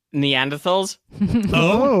that? Neanderthals.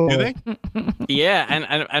 Oh, Do they? Yeah,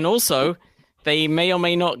 and also they may or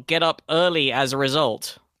may not get up early as a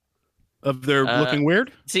result. Of their looking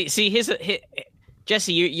weird? See,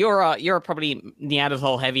 Jesse, you're probably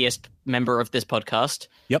Neanderthal heaviest member of this podcast.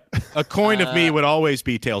 Yep. A coin of me would always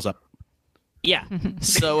be tails up. Yeah.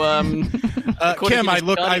 So, Kim, I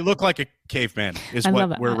look like a caveman is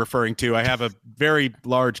what we're referring to. I have a very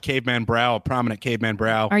large caveman brow, a prominent caveman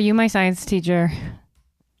brow. Are you my science teacher?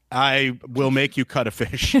 I will make you cut a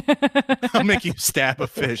fish. I'll make you stab a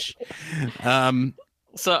fish.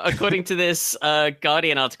 So according to this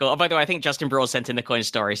Guardian article, oh, by the way, I think Justin Broad sent in the coin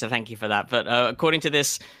story, so thank you for that. But according to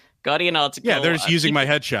this Guardian article... Yeah, they're just using my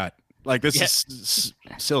headshot. Like, this is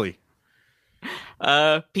silly.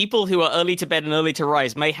 People who are early to bed and early to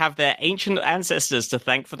rise may have their ancient ancestors to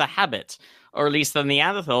thank for the habit, or at least the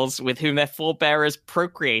Neanderthals with whom their forebearers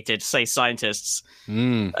procreated, say scientists.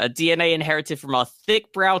 DNA inherited from our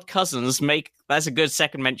thick-browed cousins make... That's a good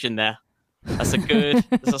second mention there. That's a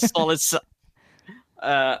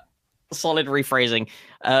solid rephrasing.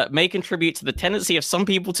 May contribute to the tendency of some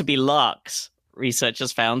people to be larks,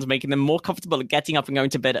 researchers found, making them more comfortable at getting up and going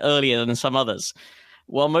to bed earlier than some others.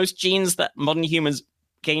 While most genes that modern humans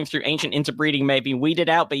gained through ancient interbreeding may have been weeded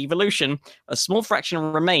out by evolution, a small fraction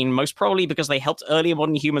remain, most probably because they helped earlier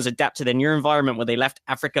modern humans adapt to their new environment when they left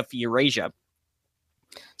Africa for Eurasia.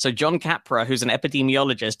 So John Capra, who's an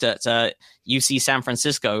epidemiologist at UC San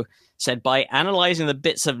Francisco, said, by analyzing the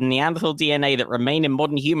bits of Neanderthal DNA that remain in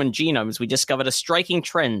modern human genomes, we discovered a striking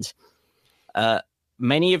trend.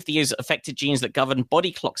 Many of these affected genes that govern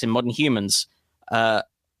body clocks in modern humans.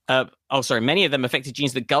 Many of them affected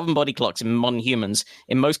genes that govern body clocks in modern humans,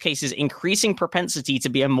 in most cases increasing propensity to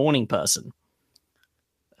be a morning person.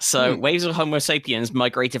 So waves of Homo sapiens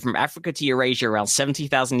migrated from Africa to Eurasia around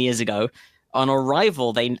 70,000 years ago. On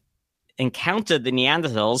arrival, they encountered the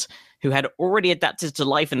Neanderthals, who had already adapted to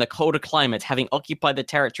life in the colder climate, having occupied the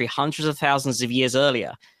territory hundreds of thousands of years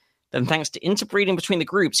earlier. Then, thanks to interbreeding between the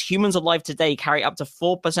groups, humans alive today carry up to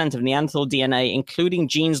 4% of Neanderthal DNA, including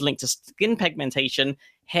genes linked to skin pigmentation,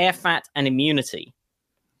 hair fat, and immunity.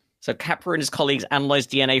 So Capra and his colleagues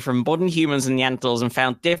analyzed DNA from modern humans and Neanderthals and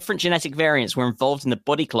found different genetic variants were involved in the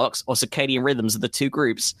body clocks or circadian rhythms of the two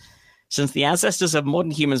groups. Since the ancestors of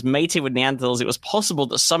modern humans mated with Neanderthals, it was possible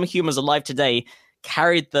that some humans alive today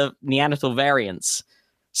carried the Neanderthal variants.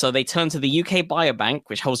 So they turned to the UK Biobank,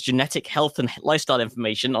 which holds genetic health and lifestyle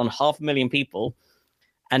information on 500,000 people.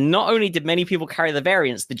 And not only did many people carry the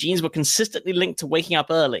variants, the genes were consistently linked to waking up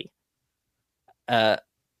early. But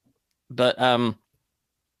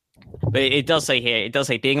it does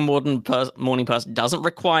say being a morning person doesn't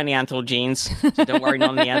require Neanderthal genes. So don't worry,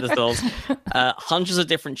 non-Neanderthals. Hundreds of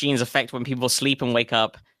different genes affect when people sleep and wake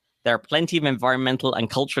up. There are plenty of environmental and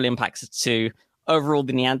cultural impacts too. Overall,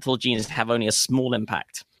 the Neanderthal genes have only a small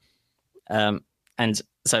impact. And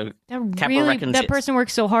so Capra reckons that person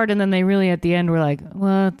worked so hard, and then they really at the end were like,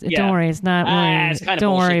 well, don't worry, it's not really, it's kind of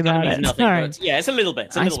don't bullshit. worry about it. It's a little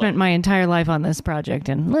bit. I spent my entire life on this project,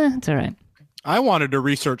 and it's all right. I wanted to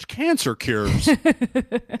research cancer cures.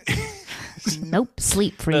 Nope,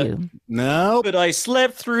 sleep for you. No. But I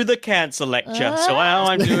slept through the cancer lecture, so how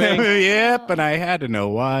I'm doing. Yep, and I had to know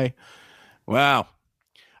why. Wow.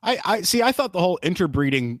 I see, I thought the whole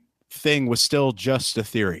interbreeding thing was still just a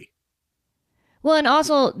theory. Well, and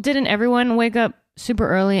also, didn't everyone wake up super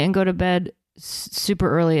early and go to bed super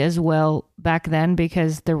early as well back then?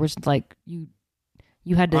 Because there was like,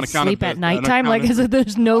 you had to sleep at nighttime, like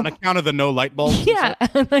there's no on account of the no light bulbs. Yeah,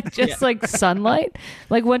 like just like sunlight.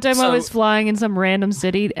 Like one time I was flying in some random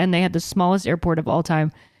city, and they had the smallest airport of all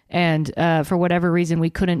time, and for whatever reason we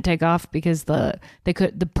couldn't take off because the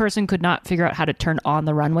person could not figure out how to turn on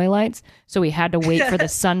the runway lights, so we had to wait for the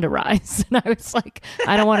sun to rise. And I was like,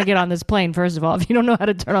 I don't want to get on this plane, first of all, if you don't know how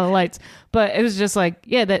to turn on the lights. But it was just like,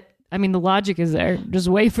 the logic is there. Just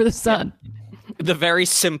wait for the sun. Yeah. The very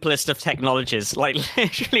simplest of technologies, like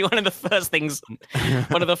literally one of the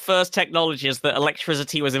first technologies that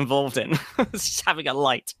electricity was involved in, just having a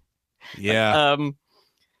light. Yeah.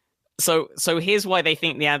 So here's why they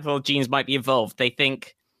think Neanderthal genes might be involved. They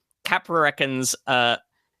think Capra reckons that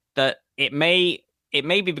it may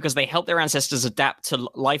be because they helped their ancestors adapt to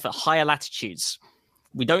life at higher latitudes.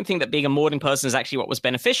 We don't think that being a morning person is actually what was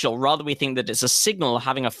beneficial. Rather, we think that it's a signal of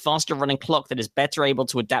having a faster running clock that is better able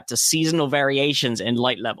to adapt to seasonal variations in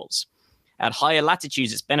light levels. At higher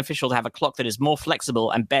latitudes, it's beneficial to have a clock that is more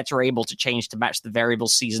flexible and better able to change to match the variable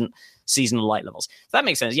seasonal light levels. That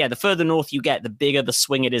makes sense. Yeah, the further north you get, the bigger the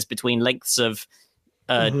swing it is between lengths of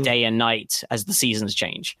day and night as the seasons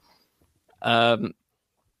change. Right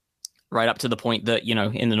up to the point that,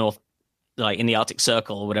 in the north, like in the Arctic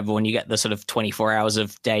Circle or whatever, when you get the sort of 24 hours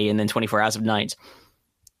of day and then 24 hours of night.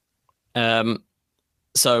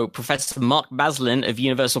 So Professor Mark Maslin of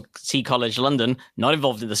University College London, not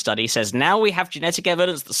involved in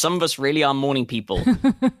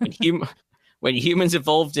When humans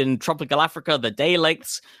evolved in tropical Africa, the day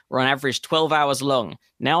lengths were on average 12 hours long.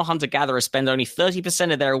 Now hunter-gatherers spend only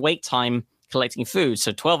 30% of their awake time collecting food,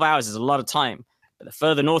 so 12 hours is a lot of time. But the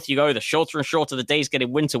further north you go, the shorter and shorter the days get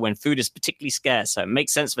in winter when food is particularly scarce. So it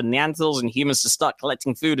makes sense for Neanderthals and humans to start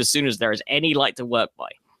collecting food as soon as there is any light to work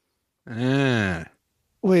by.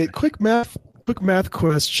 Wait, quick math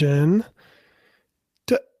question.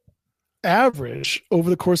 To average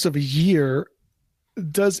over the course of a year,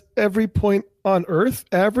 does every point on Earth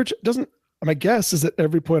average? My guess is that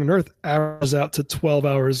every point on Earth averages out to 12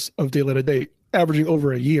 hours of daylight a day, averaging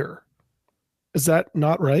over a year. Is that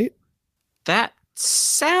not right? That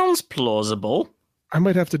sounds plausible. I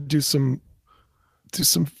might have to do some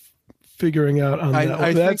figuring out on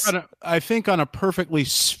that. I think on a perfectly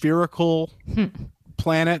spherical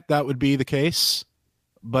planet that would be the case,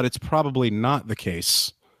 but it's probably not the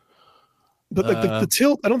case. But like the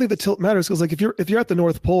tilt, I don't think the tilt matters, because like if you're at the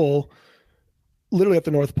North Pole, literally at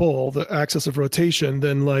the North Pole, the axis of rotation,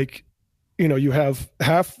 then like, you have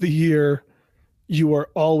half the year you are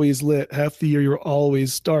always lit, half the year you're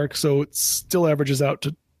always dark, so it still averages out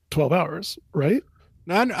to 12 hours, right?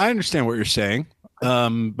 I understand what you're saying,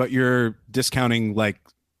 but you're discounting like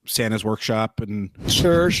Santa's workshop and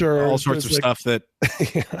sure all sorts of stuff that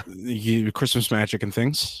Christmas magic and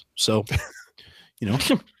things. So,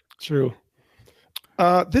 True.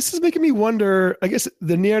 This is making me wonder. I guess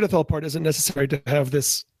the Neanderthal part isn't necessary to have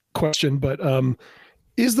this question, but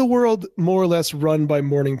is the world more or less run by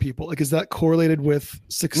morning people? Like, is that correlated with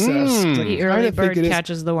success? The early bird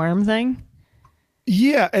catches the worm thing?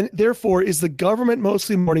 Yeah, and therefore, is the government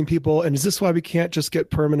mostly morning people, and is this why we can't just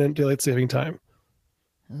get permanent daylight saving time?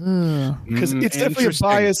 Because it's definitely a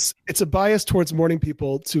bias. It's a bias towards morning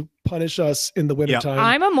people to punish us in the wintertime.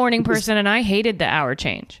 I'm a morning person, and I hated the hour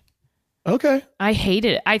change. Okay. I hate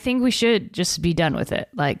it. I think we should just be done with it.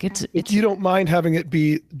 Like it's you don't mind having it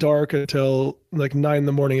be dark until like 9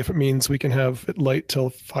 a.m. if it means we can have it light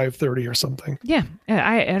till 5:30 or something. Yeah.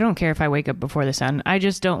 I don't care if I wake up before the sun. I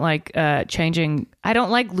just don't like changing. I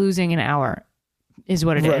don't like losing an hour is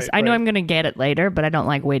what it is. I know I'm going to get it later, but I don't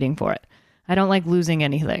like waiting for it. I don't like losing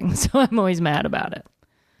anything. So I'm always mad about it.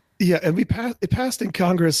 Yeah, and it passed in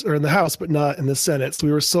Congress or in the House, but not in the Senate. So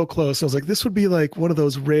we were so close. I was like, this would be like one of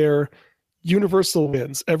those rare universal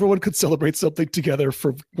wins. Everyone could celebrate something together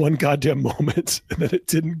for one goddamn moment, and then it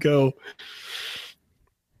didn't go.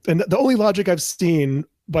 And the only logic I've seen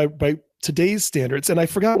by today's standards, and I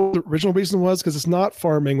forgot what the original reason was, because it's not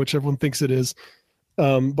farming, which everyone thinks it is.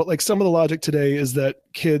 But like some of the logic today is that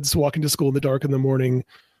kids walking to school in the dark in the morning,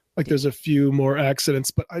 like there's a few more accidents,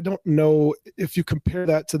 but I don't know if you compare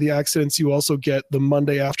that to the accidents you also get the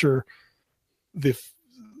Monday after the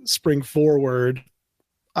spring forward.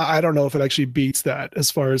 I don't know if it actually beats that as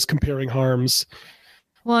far as comparing harms.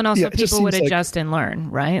 Well, and also people would adjust and learn,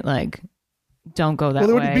 right? Like, don't go that way. Well,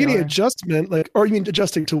 there wouldn't be any adjustment, or you mean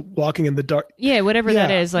adjusting to walking in the dark? Yeah, whatever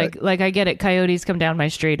that is. Like I get it. Coyotes come down my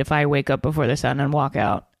street if I wake up before the sun and walk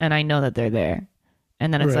out, and I know that they're there.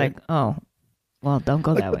 And then it's like, oh, well, don't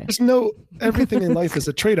go that way. There's everything in life is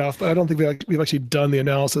a trade-off, but I don't think we've actually done the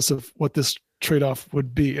analysis of what this trade-off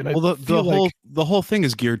would be. And the whole thing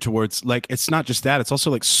is geared towards, like, it's not just that, it's also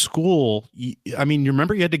like school. I mean, you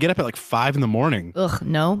remember you had to get up at like 5 a.m. Ugh,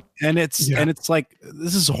 no. And it's like,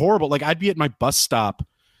 this is horrible. Like, I'd be at my bus stop,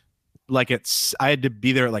 like I had to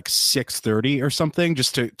be there at like 6:30 or something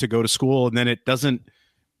just to go to school, and then it doesn't.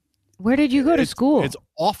 Where did you go to school? It's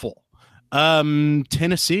awful.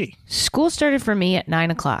 Tennessee. School started for me at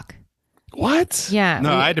 9:00. What? Yeah.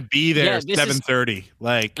 No, I had to be there at 7:30.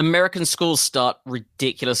 Like, American schools start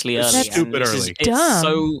ridiculously early. Stupid early. It's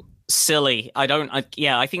so silly. I think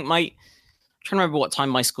I'm trying to remember what time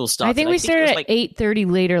my school started. I think we started at 8:30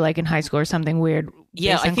 later, like in high school or something weird.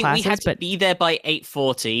 Yeah, I think we had to be there by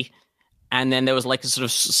 8:40, and then there was like a sort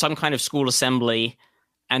of some kind of school assembly,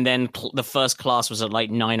 and then the first class was at like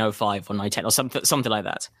 9:05 or 9:10 or something like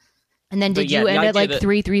that. And then did you end at like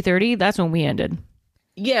 3:30? That's when we ended.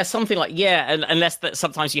 Yeah, something like unless that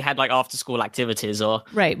sometimes you had like after school activities or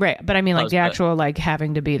right. But I mean, like the actual like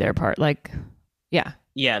having to be there part, like yeah,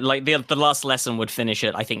 like the last lesson would finish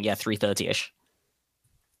at I think 3:30 ish.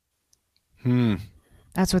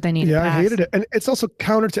 That's what they need. Yeah, I hated it, and it's also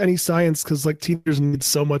counter to any science because like teenagers need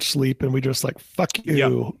so much sleep, and we just like fuck you.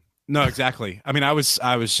 Yep. No, exactly. I mean, I was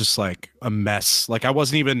just like a mess. Like I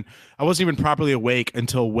wasn't even properly awake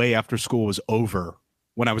until way after school was over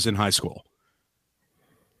when I was in high school.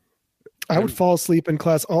 I would fall asleep in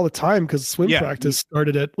class all the time because swim practice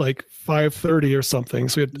started at like 5:30 or something.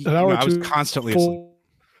 So we had an hour. I was constantly asleep.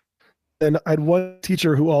 And I had one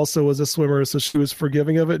teacher who also was a swimmer, so she was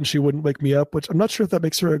forgiving of it, and she wouldn't wake me up, which I'm not sure if that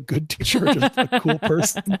makes her a good teacher or just a cool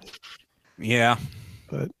person. Yeah.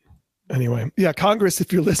 But anyway, yeah, Congress,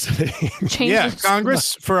 if you're listening.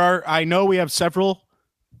 Congress, I know we have several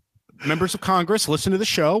members of Congress listen to the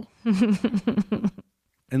show.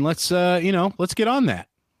 And let's get on that.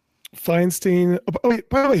 Feinstein. Oh, wait,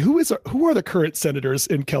 by the way, who are the current senators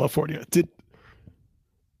in California? Did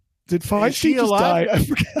Feinstein just die? I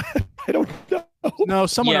forget. I don't know. No,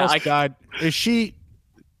 someone else died. Is she?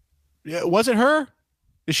 Was it her?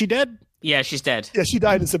 Is she dead? Yeah, she's dead. Yeah, she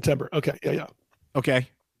died in September. Okay, yeah. Okay.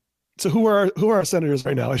 So who are our senators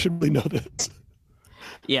right now? I should really know this.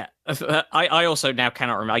 Yeah, I also now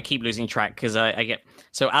cannot remember. I keep losing track because I get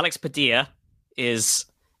so Alex Padilla is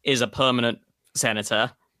a permanent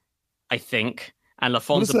senator, I think, and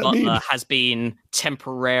LaFonza Butler has been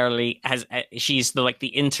temporarily she's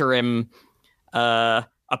the interim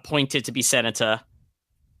appointed to be senator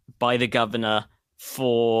by the governor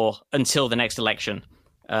until the next election.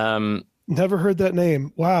 Never heard that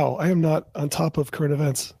name. Wow, I am not on top of current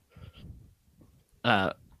events.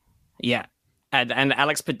 Yeah, and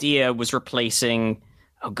Alex Padilla was replacing.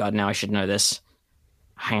 Oh God, now I should know this.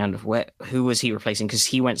 Hang on, who was he replacing? Because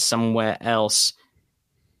he went somewhere else.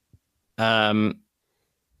 Oh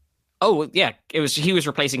yeah, he was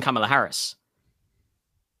replacing Kamala Harris.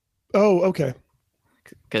 Oh, okay.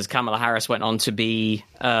 Because Kamala Harris went on to be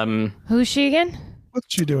who's she again?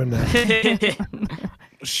 What's she doing now?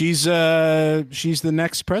 She's the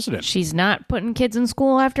next president. She's not putting kids in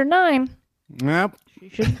school after 9. Yep.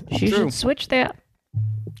 She should switch that.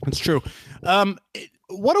 That's true.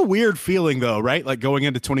 What a weird feeling though, right? Like going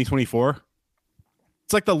into 2024.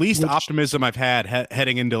 It's like the least optimism I've had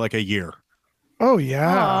heading into like a year. Oh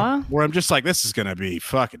yeah. Aww. Where I'm just like, this is going to be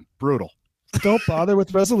fucking brutal. Don't bother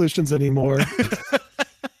with resolutions anymore.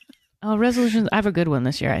 Oh, resolutions. I have a good one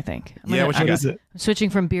this year, I think. What is it? I'm switching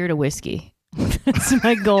from beer to whiskey. That's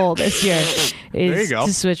my goal this year is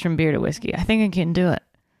to switch from beer to whiskey. I think I can do it.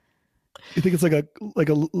 You think it's like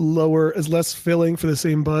a lower, is less filling for the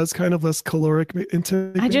same buzz, kind of less caloric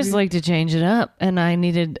intake? I just like to change it up, and I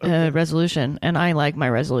needed a resolution, and I like my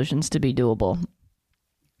resolutions to be doable.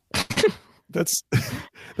 That's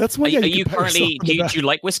what. Are you currently? Do you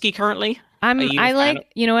like whiskey currently? I like.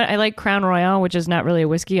 You know what? I like Crown Royal, which is not really a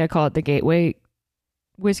whiskey. I call it the gateway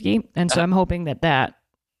whiskey, and so I'm hoping that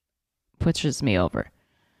pushes me over.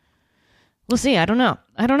 We'll see. I don't know.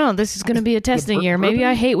 This is going to be a testing year. Maybe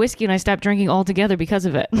I hate whiskey and I stop drinking altogether because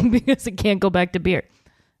of it, because I can't go back to beer.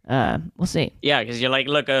 We'll see. Yeah, because you're like,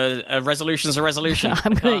 look, a resolution's a resolution.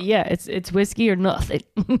 It's whiskey or nothing.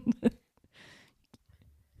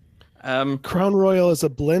 Crown Royal is a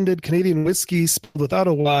blended Canadian whiskey spelled without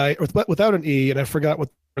a Y or without an E, and I forgot what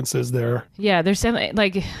the difference is there. Yeah, there's some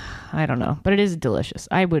I don't know, but it is delicious.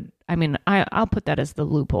 I'll put that as the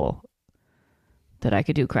loophole that I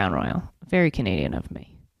could do Crown Royal. Very Canadian of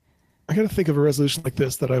me. I got to think of a resolution like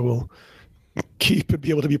this that I will keep and be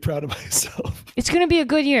able to be proud of myself. It's going to be a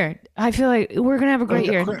good year. I feel like we're going to have a great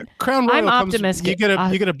year. Crown Royal I'm optimistic. You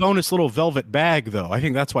get a bonus little velvet bag, though. I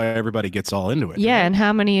think that's why everybody gets all into it. Yeah, right? And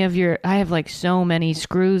how many of I have so many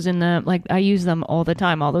screws in them. I use them all the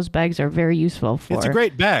time. All those bags are very useful for. It's a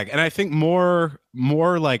great bag, and I think more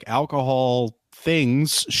like alcohol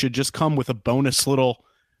things should just come with a bonus little.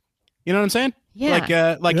 You know what I'm saying?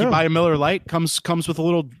 Yeah. You buy a Miller Lite, comes with a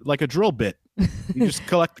little a drill bit. You just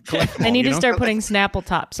collect them all, I need to start putting Snapple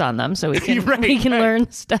tops on them so we can learn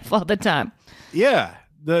stuff all the time. Yeah.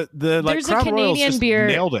 There's Crown a Canadian beer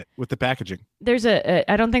nailed it with the packaging. There's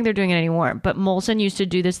I don't think they're doing it anymore, but Molson used to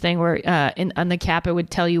do this thing where on the cap it would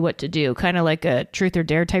tell you what to do, kind of like a truth or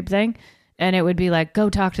dare type thing. And it would be like, go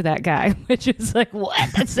talk to that guy, which is like, what?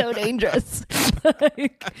 That's so dangerous.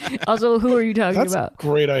 Also, who are you talking about? That's a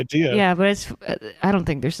great idea. Yeah, but I don't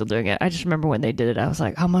think they're still doing it. I just remember when they did it, I was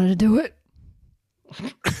like, I'm going to do it.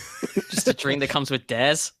 Just a drink that comes with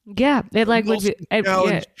dares. Yeah, it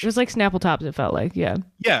was like Snapple Tops. It felt like, yeah.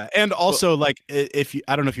 Yeah, and also I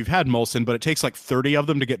don't know if you've had Molson, but it takes 30 of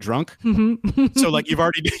them to get drunk. So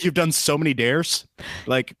you've done so many dares,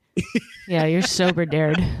 yeah, you're sober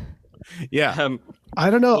dared. Yeah. I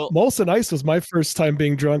don't know. Molson Ice was my first time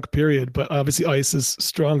being drunk, period. But obviously Ice is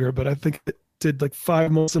stronger. But I think I did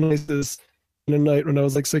 5 Molson Ices in a night when I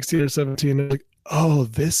was 16 or 17. And oh,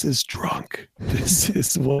 this is drunk. This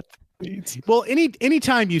is what it needs. Well,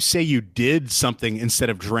 anytime you say you did something instead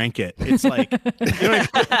of drank it, it's like,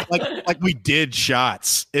 like we did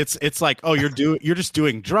shots. It's like, oh, you're just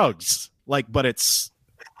doing drugs. But it's,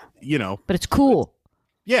 But it's cool.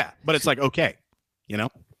 Yeah. But it's okay.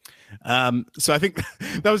 So I think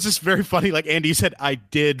that was just very funny. Like Andy said, I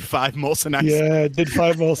did 5 Molson Ice. Yeah, I did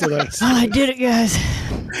 5 Molson Ice. Oh, I did it, guys.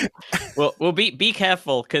 Well, be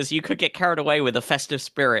careful because you could get carried away with a festive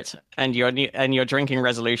spirit and your drinking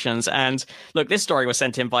resolutions. And look, this story was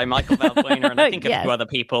sent in by Michael Valbuena and I think a few other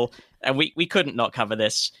people, and we couldn't not cover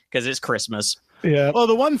this because it's Christmas. Yeah. Well,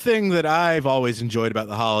 the one thing that I've always enjoyed about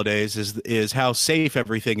the holidays is how safe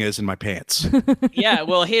everything is in my pants. Yeah,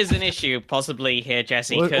 well, here's an issue possibly here,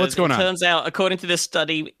 Jesse. What's going on? It turns out, according to this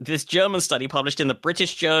German study published in the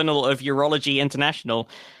British Journal of Urology International,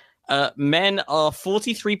 men are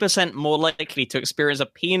 43% more likely to experience a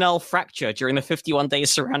penile fracture during the 51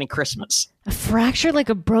 days surrounding Christmas. A fracture, like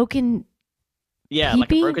a broken. Yeah, pee-pee?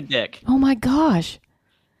 like a broken dick. Oh my gosh.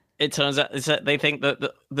 It turns out that they think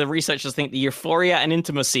that the researchers think the euphoria and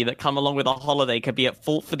intimacy that come along with a holiday could be at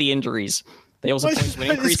fault for the injuries. They also point to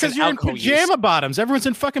an increase in alcohol use. Pajama bottoms. Everyone's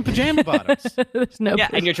in fucking pajama bottoms. There's no. Yeah,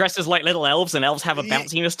 and you're dressed as like little elves, and elves have a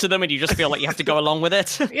bounciness to them, and you just feel like you have to go along with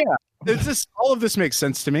it. Yeah, it's just all of this makes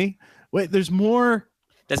sense to me. Wait, there's more.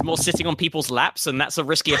 There's more sitting on people's laps, and that's a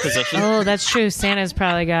riskier position. Oh, that's true. Santa's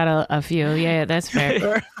probably got a few. Yeah, that's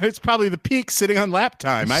fair. It's probably the peak sitting on lap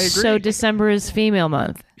time. I agree. So December is female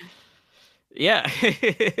month. Yeah.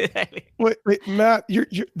 Wait, Matt, you're,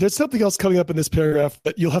 there's something else coming up in this paragraph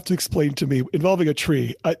that you'll have to explain to me involving a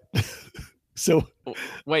tree. So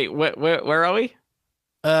wait, where are we?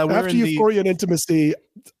 After euphoria and intimacy,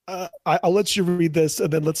 I'll let you read this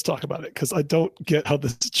and then let's talk about it because I don't get how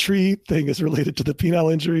this tree thing is related to the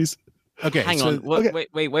penile injuries. Okay, hang on. Wait.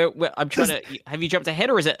 I'm trying to. Have you jumped ahead,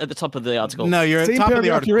 or is it at the top of the article? No, you're at the top of the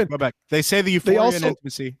article. Go back. They say the euphoria and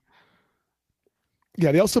intimacy.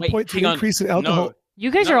 Yeah, they also point to an increase in alcohol. No.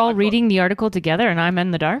 You guys are all reading the article together, and I'm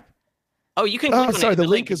in the dark. Oh, you can. Oh, sorry, the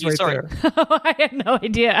link is right there. I had no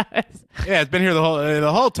idea. Yeah, it's been here the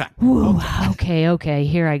whole time. Ooh, okay,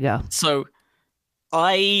 here I go. So,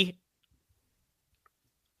 no,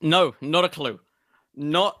 not a clue.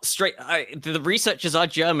 Not straight. The researchers are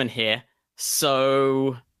German here,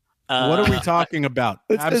 so. What are we talking about?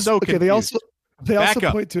 I'm so confused. They also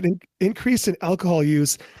point to an increase in alcohol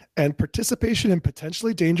use and participation in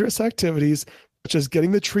potentially dangerous activities, such as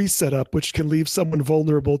getting the tree set up, which can leave someone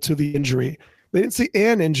vulnerable to the injury. They didn't say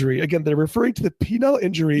an injury. Again, they're referring to the penile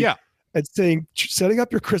injury and saying setting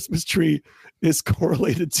up your Christmas tree is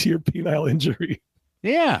correlated to your penile injury.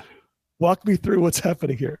 Yeah. Walk me through what's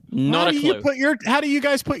happening here. Not a clue. How do you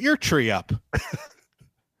guys put your tree up?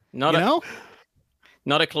 Not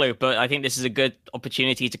a clue, but I think this is a good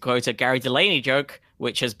opportunity to quote a Gary Delaney joke,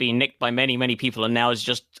 which has been nicked by many, many people and now is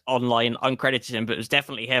just online uncredited him, but it was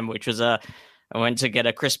definitely him, which was I went to get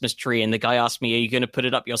a Christmas tree and the guy asked me, are you going to put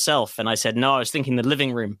it up yourself? And I said, no, I was thinking the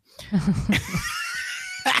living room.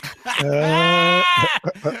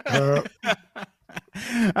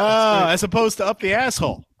 As opposed to up the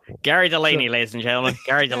asshole. Gary Delaney, ladies and gentlemen.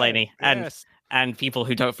 Gary Delaney. And people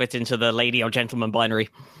who don't fit into the lady or gentleman binary.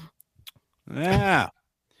 Yeah.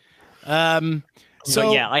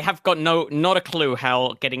 So yeah, I have got not a clue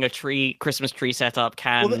how getting a Christmas tree set up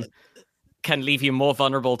can leave you more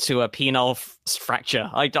vulnerable to a penile fracture.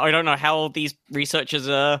 I don't know how these researchers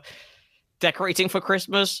are decorating for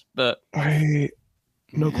Christmas, but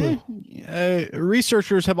no clue.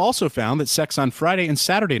 Researchers have also found that sex on Friday and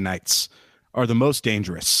Saturday nights are the most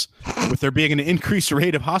dangerous, with there being an increased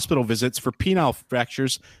rate of hospital visits for penile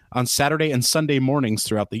fractures on Saturday and Sunday mornings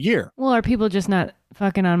throughout the year. Well, are people just not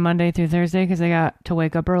fucking on Monday through Thursday because they got to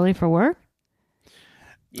wake up early for work?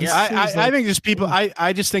 Yeah, I think just people.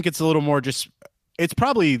 I just think it's a little more just. It's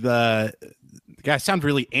probably the guy sound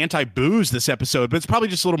really anti-booze this episode, but it's probably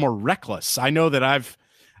just a little more reckless. I know that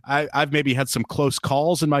I've maybe had some close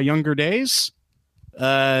calls in my younger days,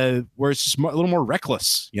 where it's just a little more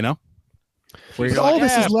reckless, you know. But all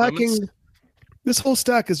this is lacking. This whole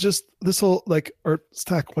stack is just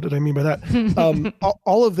stack. What did I mean by that?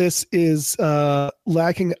 All of this is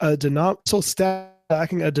lacking a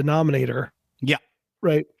denominator. Yeah.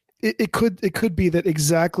 Right. It could be that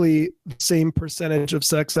exactly the same percentage of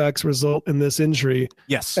sex acts result in this injury.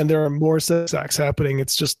 Yes. And there are more sex acts happening.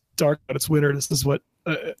 It's just dark, but it's winter. This is what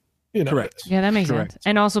Correct. Yeah, that makes sense.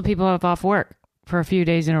 And also, people have off work for a few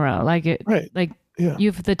days in a row.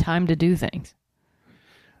 You have the time to do things.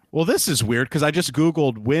 Well, this is weird because I just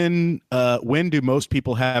Googled when do most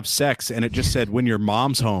people have sex, and it just said when your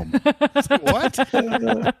mom's home. Like, what?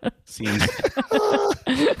 Seems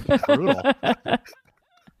brutal.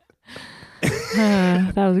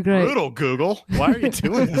 That was great. Brutal, Google. Why are you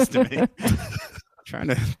doing this to me? Trying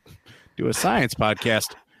to do a science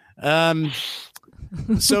podcast.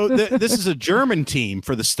 So this is a German team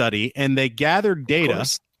for the study, and they gathered data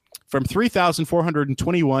from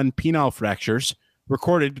 3,421 penile fractures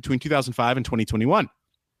recorded between 2005 and 2021.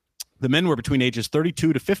 The men were between ages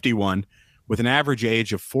 32 to 51, with an average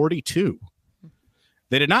age of 42.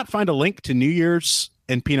 They did not find a link to New Year's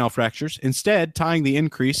and penile fractures, instead tying the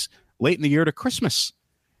increase late in the year to Christmas.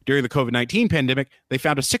 During the COVID-19 pandemic, they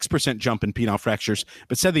found a 6% jump in penile fractures,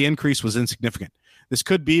 but said the increase was insignificant. This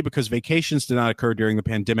could be because vacations did not occur during the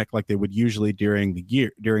pandemic like they would usually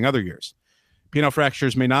during other years. Penile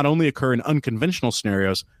fractures may not only occur in unconventional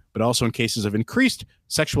scenarios, but also in cases of increased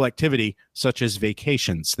sexual activity, such as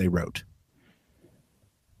vacations, they wrote.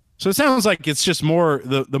 So it sounds like it's just more,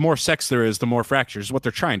 the more sex there is, the more fractures, is what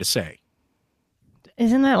they're trying to say.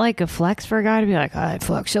 Isn't that like a flex for a guy to be like, I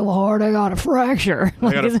fuck so hard, I got a fracture?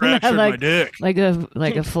 I got a fracture in my dick. Like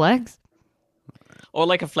a flex? Or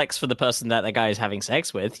like a flex for the person that the guy is having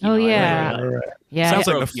sex with. Oh, yeah. Right. Yeah. Sounds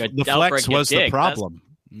like the flex was the problem.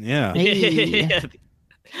 Yeah.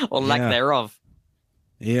 Or lack thereof.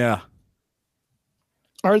 Yeah.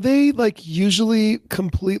 Are they like usually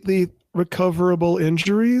completely recoverable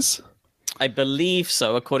injuries? I believe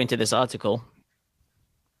so, according to this article.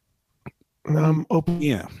 Open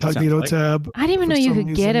Cognito tab. I didn't even know you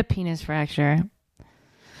could get a penis fracture.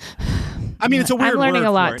 I mean, it's a weird word. I'm learning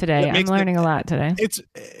a lot today.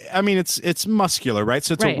 It's muscular, right?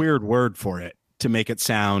 So it's a weird word for it to make it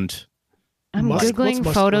sound. I'm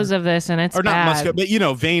Googling photos of this and it's or not bad. muscular,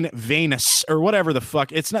 but venous or whatever the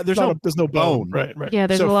fuck. It's not. There's no bone. Right. Yeah,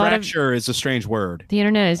 there's a lot fracture is a strange word. The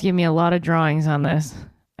internet is giving me a lot of drawings on this.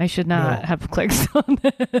 I should not have clicked on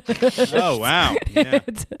it. Oh wow! Yeah.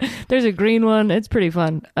 There's a green one. It's pretty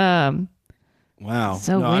fun. Wow.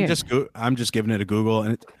 So weird. I'm just giving it a Google,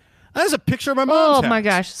 and there's a picture of my mom's house. My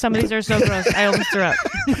gosh! Some of these are so gross. I almost threw up.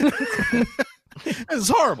 This is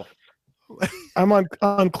horrible. I'm on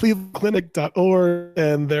clevelandclinic.org,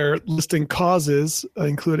 and they're listing causes,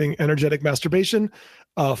 including energetic masturbation,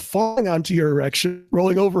 falling onto your erection,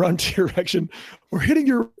 rolling over onto your erection, or hitting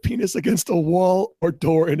your penis against a wall or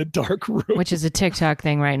door in a dark room. Which is a TikTok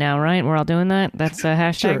thing right now, right? We're all doing that. That's a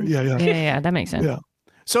hashtag. Sure, yeah. Yeah. That makes sense. Yeah.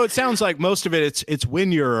 So it sounds like most of it's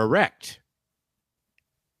when you're erect,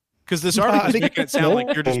 because this article is making it sound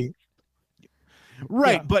like you're just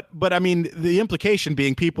right. Yeah. But I mean, the implication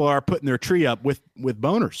being people are putting their tree up with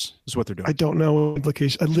boners is what they're doing. I don't know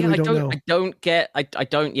implication. I literally don't know. I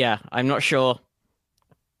don't. Yeah, I'm not sure.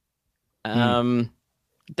 Don't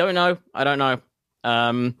know. I don't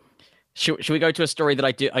know. Should we go to a story that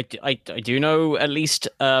I do know at least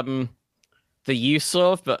the use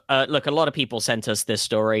of? But look, a lot of people sent us this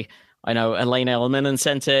story. I know Elaine Elman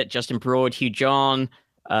sent it, Justin Broad, Hugh John.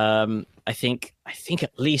 I think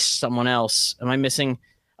at least someone else. Am I missing?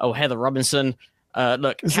 Oh, Heather Robinson.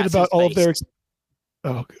 Look, is it about all of their?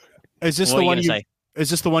 Oh, is this the one? Is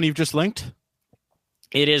this the one you've just linked?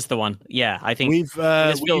 It is the one. Yeah, I think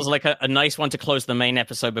this feels like a nice one to close the main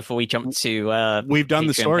episode before we jump to. We've done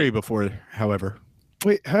the story before, however.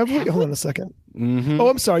 Wait, have we? Hold on a second. Mm-hmm. Oh,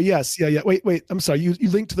 I'm sorry. Yes, yeah. Wait. I'm sorry. You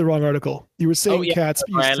linked to the wrong article. You were saying cats.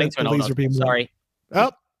 I linked to laser beam. Sorry.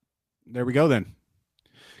 Oh, there we go then.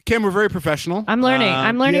 Kim, we're very professional. I'm learning.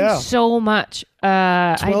 I'm learning so much.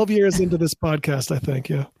 12 years into this podcast, I think.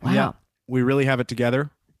 Yeah. Wow. Yeah, we really have it together.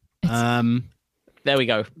 There we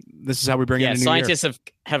go. This is how we bring in a new scientists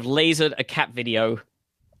have lasered a cat video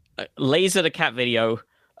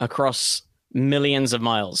across millions of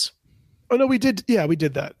miles. Oh no, we did. Yeah, we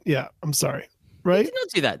did that. Yeah, I'm sorry. Right? We did not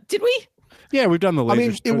do that, did we? Yeah, we've done the laser. I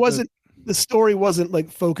mean, it wasn't. The story wasn't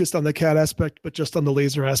like focused on the cat aspect, but just on the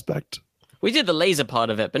laser aspect. We did the laser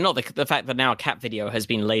part of it, but not the fact that now a cat video has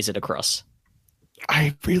been lasered across.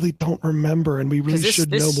 I really don't remember, and we really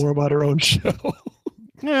should know more about our own show.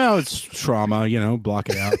 Yeah, it's trauma, block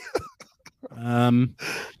it out.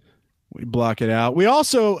 We block it out. We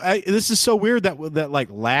also, this is so weird that like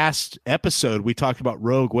last episode, we talked about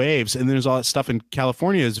rogue waves, and there's all that stuff in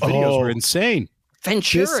California. His videos were insane.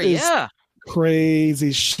 Ventura, yeah.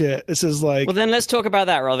 Crazy shit. This is like. Well, then let's talk about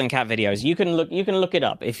that rather than cat videos. You can look it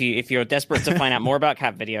up if you're desperate to find out more about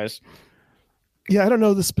cat videos. Yeah, I don't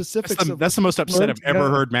know the specifics. That's the most upset I've ever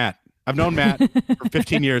heard Matt. I've known Matt for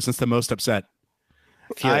 15 years. Since the most upset.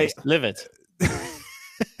 Livid.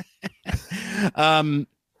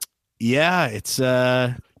 Yeah,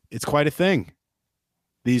 it's quite a thing.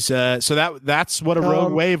 These so that's what a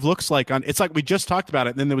rogue wave looks like on. It's like we just talked about it,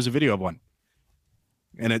 and then there was a video of one,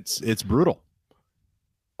 and it's brutal.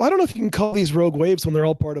 Well, I don't know if you can call these rogue waves when they're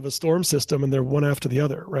all part of a storm system and they're one after the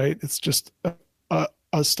other, right? It's just a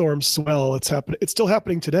storm swell. It's happening. It's still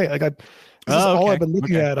happening today. Like all I've been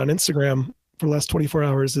looking at on Instagram for the last 24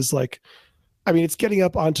 hours is like, I mean, it's getting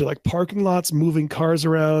up onto like parking lots, moving cars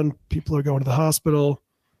around. People are going to the hospital.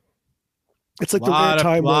 It's like the rare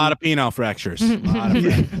time. A lot of penile fractures.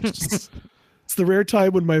 It's the rare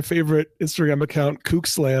time when my favorite Instagram account, Kook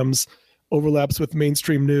Slams, overlaps with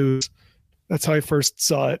mainstream news. That's how I first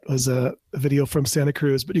saw it, was a video from Santa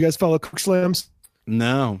Cruz. But you guys follow Kook Slams?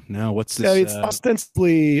 No. What's this? Yeah, it's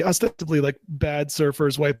ostensibly like bad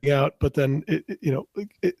surfers wiping out, but then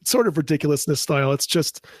it's sort of ridiculousness style. It's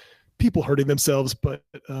just people hurting themselves, but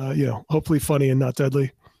hopefully funny and not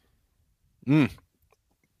deadly.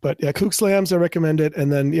 But yeah, Kook Slams, I recommend it.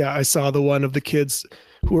 And then I saw the one of the kids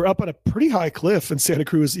who were up on a pretty high cliff in Santa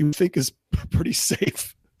Cruz. You would think is pretty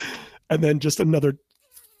safe, and then just another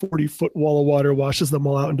 40-foot wall of water washes them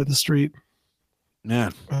all out into the street.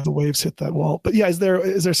 Man, the waves hit that wall. But is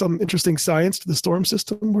there some interesting science to the storm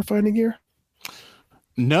system we're finding here?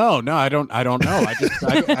 No, I don't know.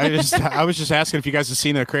 I was just asking if you guys have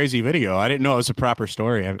seen that crazy video. I didn't know it was a proper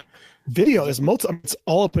story. Video is it's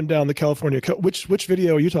all up and down the California coast. Which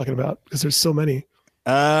video are you talking about? Because there's so many.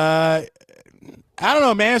 I don't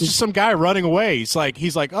know, man. It's just some guy running away. He's like,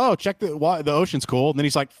 oh, check the ocean's cool. And then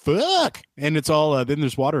he's like, fuck, and it's all. Then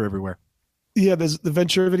there's water everywhere. Yeah, the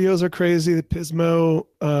Ventura videos are crazy. The Pismo,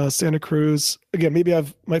 Santa Cruz. Again, maybe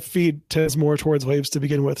my feed tends more towards waves to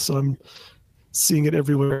begin with, so I'm seeing it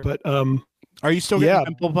everywhere. But are you still getting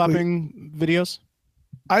pimple popping videos?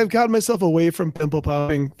 I've gotten myself away from pimple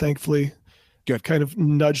popping, thankfully. Good. Kind of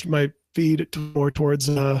nudged my feed more towards.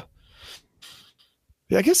 I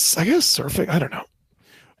guess surfing. I don't know.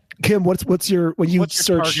 Kim, what's your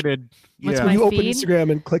search? What's when my you open feed?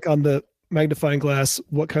 Instagram and click on the magnifying glass,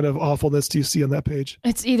 what kind of awfulness do you see on that page?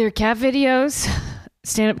 It's either cat videos,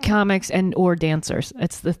 stand-up comics, or dancers.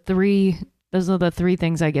 It's the three. Those are the three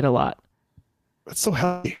things I get a lot. That's so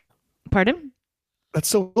healthy. Pardon? That's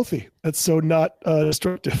so healthy. That's so not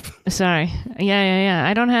destructive. Sorry. Yeah.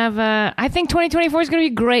 I don't have. I think 2024 is going to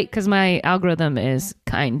be great because my algorithm is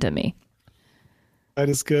kind to me. That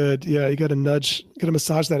is good. Yeah, you got to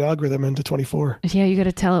massage that algorithm into 24. Yeah, you got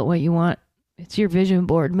to tell it what you want. It's your vision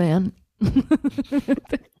board, man.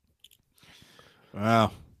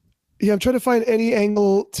 Wow. Yeah, I'm trying to find any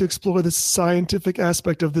angle to explore the scientific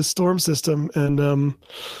aspect of this storm system, and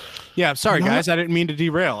yeah, sorry guys, I didn't mean to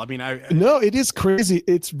derail. I mean, no, it is crazy.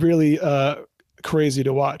 It's really crazy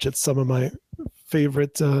to watch. It's some of my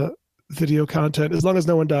favorite video content, as long as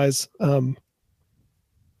no one dies.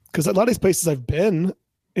 Because a lot of these places I've been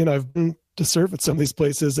to surf at some of these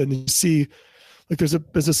places, and you see, like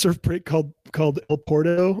there's a surf break called El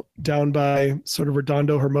Porto down by sort of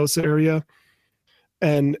Redondo Hermosa area,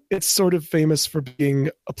 and it's sort of famous for being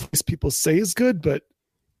a place people say is good, but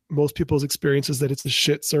most people's experience is that it's a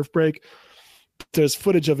shit surf break. There's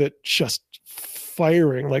footage of it just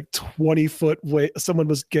firing like 20-foot wave. Someone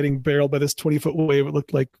was getting barreled by this 20-foot wave. It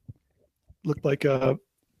looked like the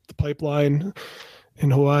pipeline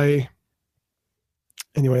in Hawaii.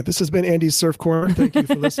 Anyway, this has been Andy's Surf Corner. Thank you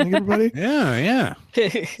for listening, everybody. Yeah.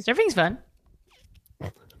 Surfing's fun.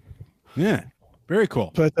 Yeah. Very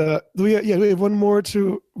cool. But we have one more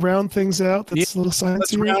to round things out. That's a little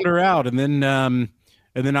science. Let's round her out, and then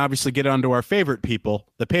obviously get on to our favorite people,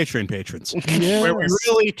 the Patreon patrons, where we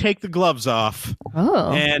really take the gloves off.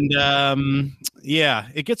 Oh. And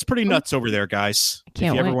it gets pretty nuts over there, guys.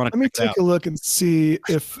 Can't wait. Let me take a look and see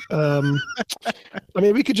if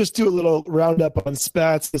we could just do a little roundup on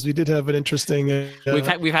spats, because we did have an interesting.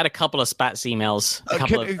 We've had a couple of spats emails,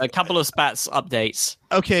 a couple of spats updates.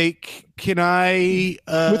 Okay, can I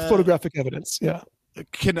with photographic evidence? Yeah.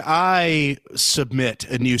 Can I submit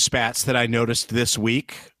a new spats that I noticed this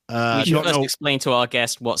week? We should first explain to our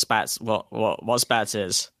guest what spats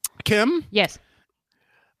is. Kim? Yes.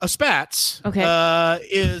 A spats, okay,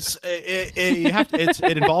 it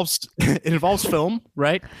involves film,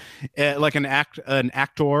 right? Like an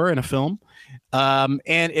actor in a film, and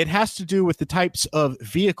it has to do with the types of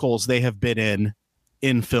vehicles they have been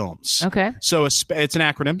in films. Okay. So it's an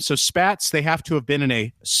acronym. So spats, they have to have been in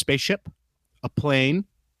a spaceship, a plane,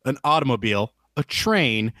 an automobile, a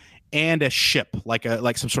train, and a ship, like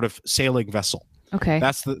some sort of sailing vessel. Okay.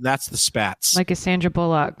 That's the spats. Like a Sandra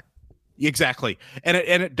Bullock. Exactly. And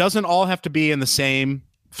it doesn't all have to be in the same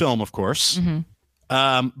film, of course.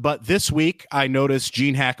 Mm-hmm. But this week I noticed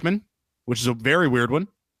Gene Hackman, which is a very weird one.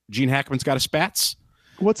 Gene Hackman's got a spats.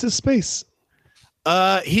 What's his space?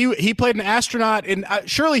 He played an astronaut in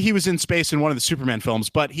surely he was in space in one of the Superman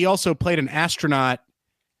films, but he also played an astronaut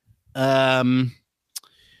in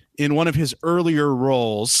one of his earlier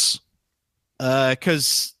roles,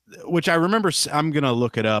 which I remember. I'm gonna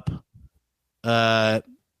look it up.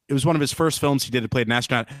 It was one of his first films he did. He played an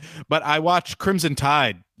astronaut. But I watched Crimson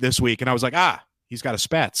Tide this week, and I was like, he's got a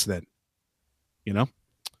spats then. You know.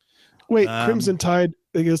 Wait, Crimson Tide,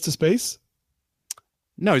 it goes to space?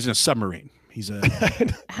 No, he's in a submarine. He's a.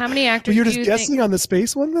 How many actors? You're just guessing on the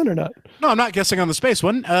space one, then, or not? No, I'm not guessing on the space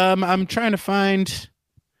one. I'm trying to find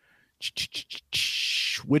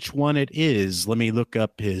which one it is. Let me look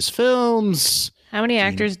up his films. How many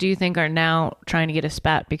actors do you think are now trying to get a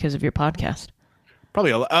spat because of your podcast?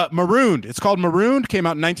 Probably Marooned. It's called Marooned. Came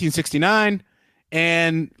out in 1969,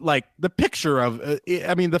 and like the picture of,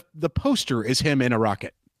 the poster is him in a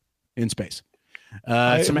rocket in space.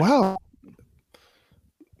 Wow,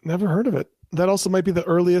 never heard of it. That also might be the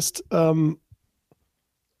earliest. I'm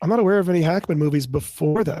not aware of any Hackman movies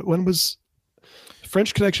before that. When was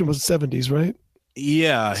French Connection? Was 70s, right?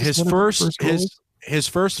 Yeah, his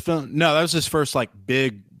first film. No, that was his first like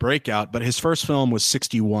big breakout. But his first film was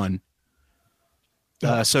 61.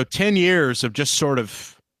 So 10 years of just sort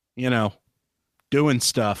of, doing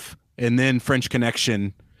stuff, and then French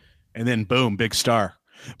Connection, and then boom, big star.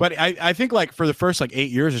 But I think like for the first like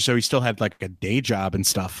 8 years or so, he still had like a day job and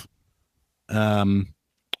stuff. When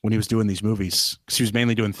he was doing these movies, because he was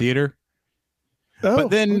mainly doing theater. Oh, but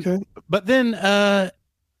then, okay.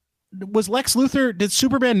 Was Lex Luthor? Did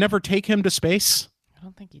Superman never take him to space? I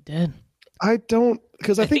don't think he did. I don't,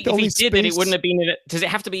 because I think the if only he did it, it wouldn't have been. Does it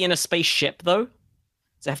have to be in a spaceship though?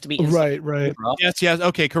 Does it have to be right? Yes.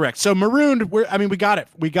 Okay, correct. So Marooned. We got it.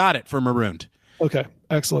 We got it for Marooned. Okay,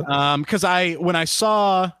 excellent. Because when I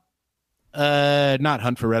saw, not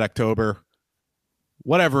Hunt for Red October,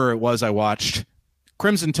 whatever it was I watched,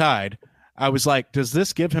 Crimson Tide, I was like, does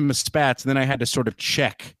this give him a spats? And then I had to sort of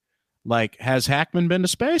check, like, has Hackman been to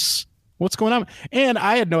space? What's going on? And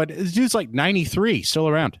I had no idea. This dude's like 93, still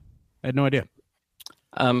around. I had no idea.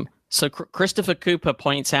 So Christopher Cooper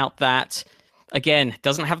points out that, again,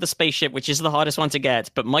 doesn't have the spaceship, which is the hardest one to get,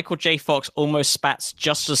 but Michael J. Fox almost spats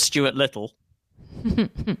just as Stuart Little.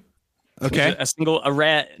 Okay. A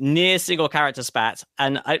rare, near single character spat.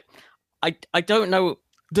 And I don't know.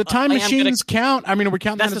 Do time machines count? I mean, are we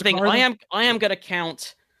counting that's that the thing. I am going to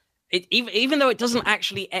count it, even though it doesn't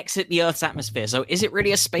actually exit the Earth's atmosphere. So is it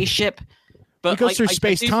really a spaceship? But it goes through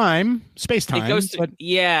space-time. Space-time. It goes through,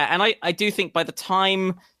 yeah, and I do think by the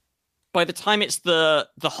time it's the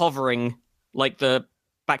hovering, like the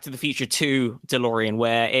Back to the Future 2 DeLorean,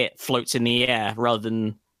 where it floats in the air rather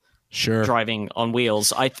than driving on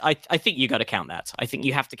wheels. I think you got to count that. I think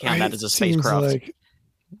you have to count that as a spacecraft. Like...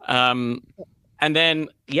 And then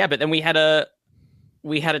but then we had a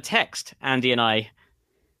text, Andy and I.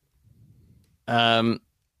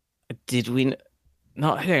 Did we?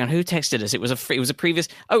 No, hang on. Who texted us? It was a previous.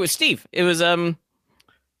 Oh, it was Steve. It was wasn't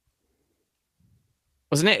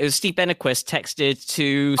it? It was Steve Benequist texted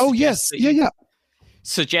to. Oh yes, yeah.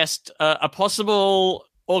 Suggest a possible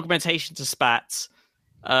augmentation to spats,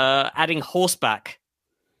 adding horseback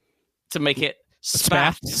to make it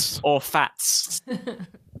spats or fats.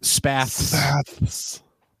 Spats.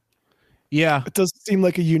 Yeah, it does seem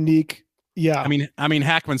like a unique. Yeah, I mean,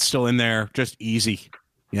 Hackman's still in there, just easy,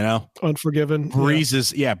 Unforgiven.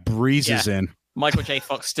 Breezes in. Michael J.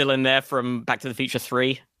 Fox still in there from Back to the Future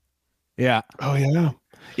 3. Yeah. Oh yeah.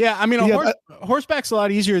 Yeah, I mean, horseback's a lot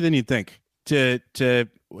easier than you'd think. To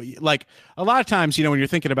like a lot of times, when you're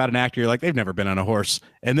thinking about an actor, you're like, they've never been on a horse,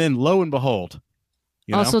 and then lo and behold,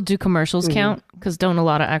 also do commercials count? Because don't a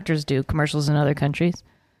lot of actors do commercials in other countries?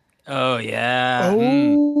 Oh yeah.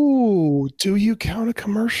 Oh, do you count a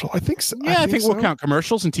commercial? I think so. Yeah, I think we'll count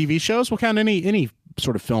commercials and TV shows. We'll count any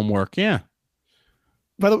sort of film work. Yeah.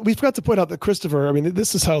 By the way, we forgot to point out that Christopher. I mean,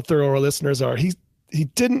 this is how thorough our listeners are. He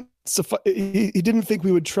didn't think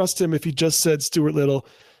we would trust him if he just said Stuart Little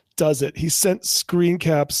does it. He sent screen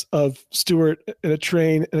caps of Stuart in a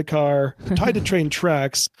train in a car tied to train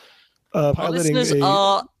tracks. Piloting listeners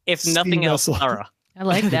are, if nothing else, thorough. I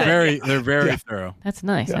like that. They're very thorough. That's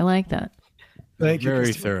nice. Yeah. I like that. Thank you.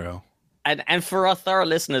 Very thorough. And for our thorough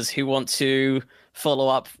listeners who want to follow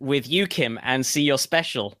up with you, Kim, and see your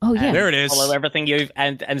special. Oh yeah, there it is. Follow everything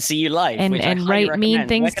and see you live, and write mean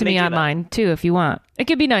things to me on mine too if you want. It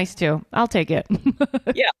could be nice too. I'll take it.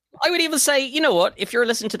 Yeah, I would even say, you know what? If you're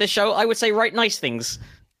listening to this show, I would say write nice things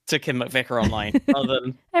to Kim McVicar online, rather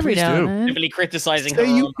than every now and then simply criticizing her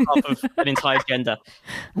on behalf of an entire gender.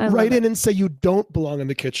 Write in and say you don't belong in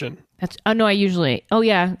the kitchen. That's no. I usually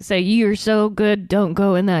say you're so good. Don't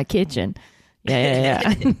go in that kitchen.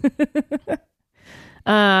 Yeah.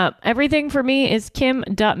 Everything for me is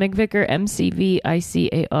Kim.McVicar,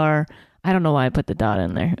 McVicar. I don't know why I put the dot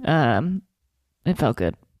in there. It felt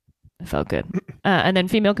good. And then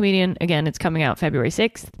female comedian, again, it's coming out February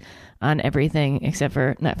 6th on everything except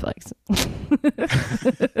for Netflix.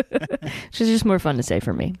 It's just more fun to say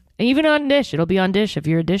for me. And even on Dish. It'll be on Dish if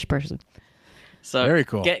you're a Dish person. So very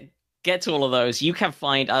cool. get to all of those, you can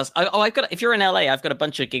find us. If you're in LA, I've got a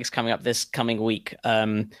bunch of gigs coming up this coming week.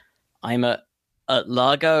 I'm at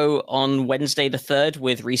Largo on Wednesday the 3rd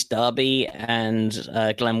with Reese Darby and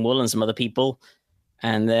Glenn Wool and some other people.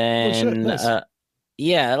 And then, nice.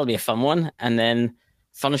 That'll be a fun one. And then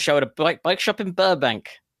fun show at a bike shop in Burbank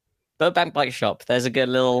Bike Shop. There's a good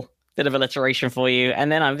little bit of alliteration for you.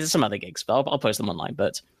 And then there's some other gigs, but I'll post them online.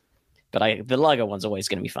 But the Largo one's always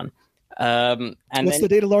going to be fun. And what's the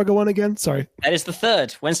date of Largo one again? Sorry. That is the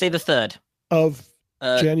 3rd, Wednesday the 3rd. Of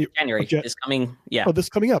January. It's coming. Yeah. Oh, this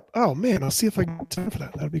coming up. Oh man, I'll see if I can get time for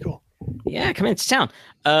that. That'd be cool. Yeah, come into town.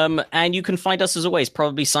 And you can find us as always,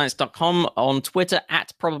 probablyscience.com, on Twitter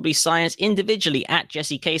at probablyscience, individually at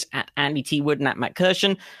Jesse Case, at Andy T. Wood, and at Matt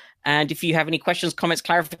Kirshen. And if you have any questions, comments,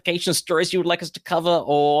 clarifications, stories you would like us to cover,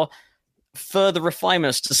 or further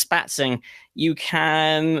refinements to spatzing, you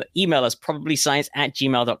can email us,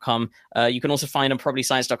 probablyscience@gmail.com. You can also find on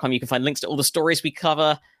probablyscience.com, you can find links to all the stories we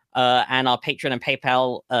cover, and our Patreon and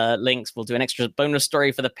PayPal links. We'll do an extra bonus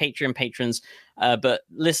story for the Patreon patrons. But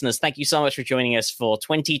listeners, thank you so much for joining us for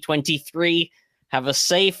 2023. Have a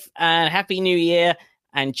safe and happy new year,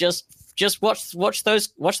 and just watch those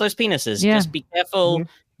penises. Yeah. Just be careful,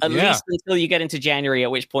 at least until you get into January,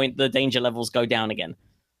 at which point the danger levels go down again.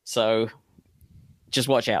 So just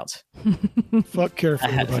watch out. Fuck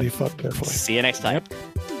carefully, everybody. Fuck carefully. See you next time.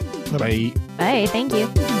 Yep. Bye. Bye. Thank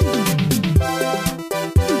you.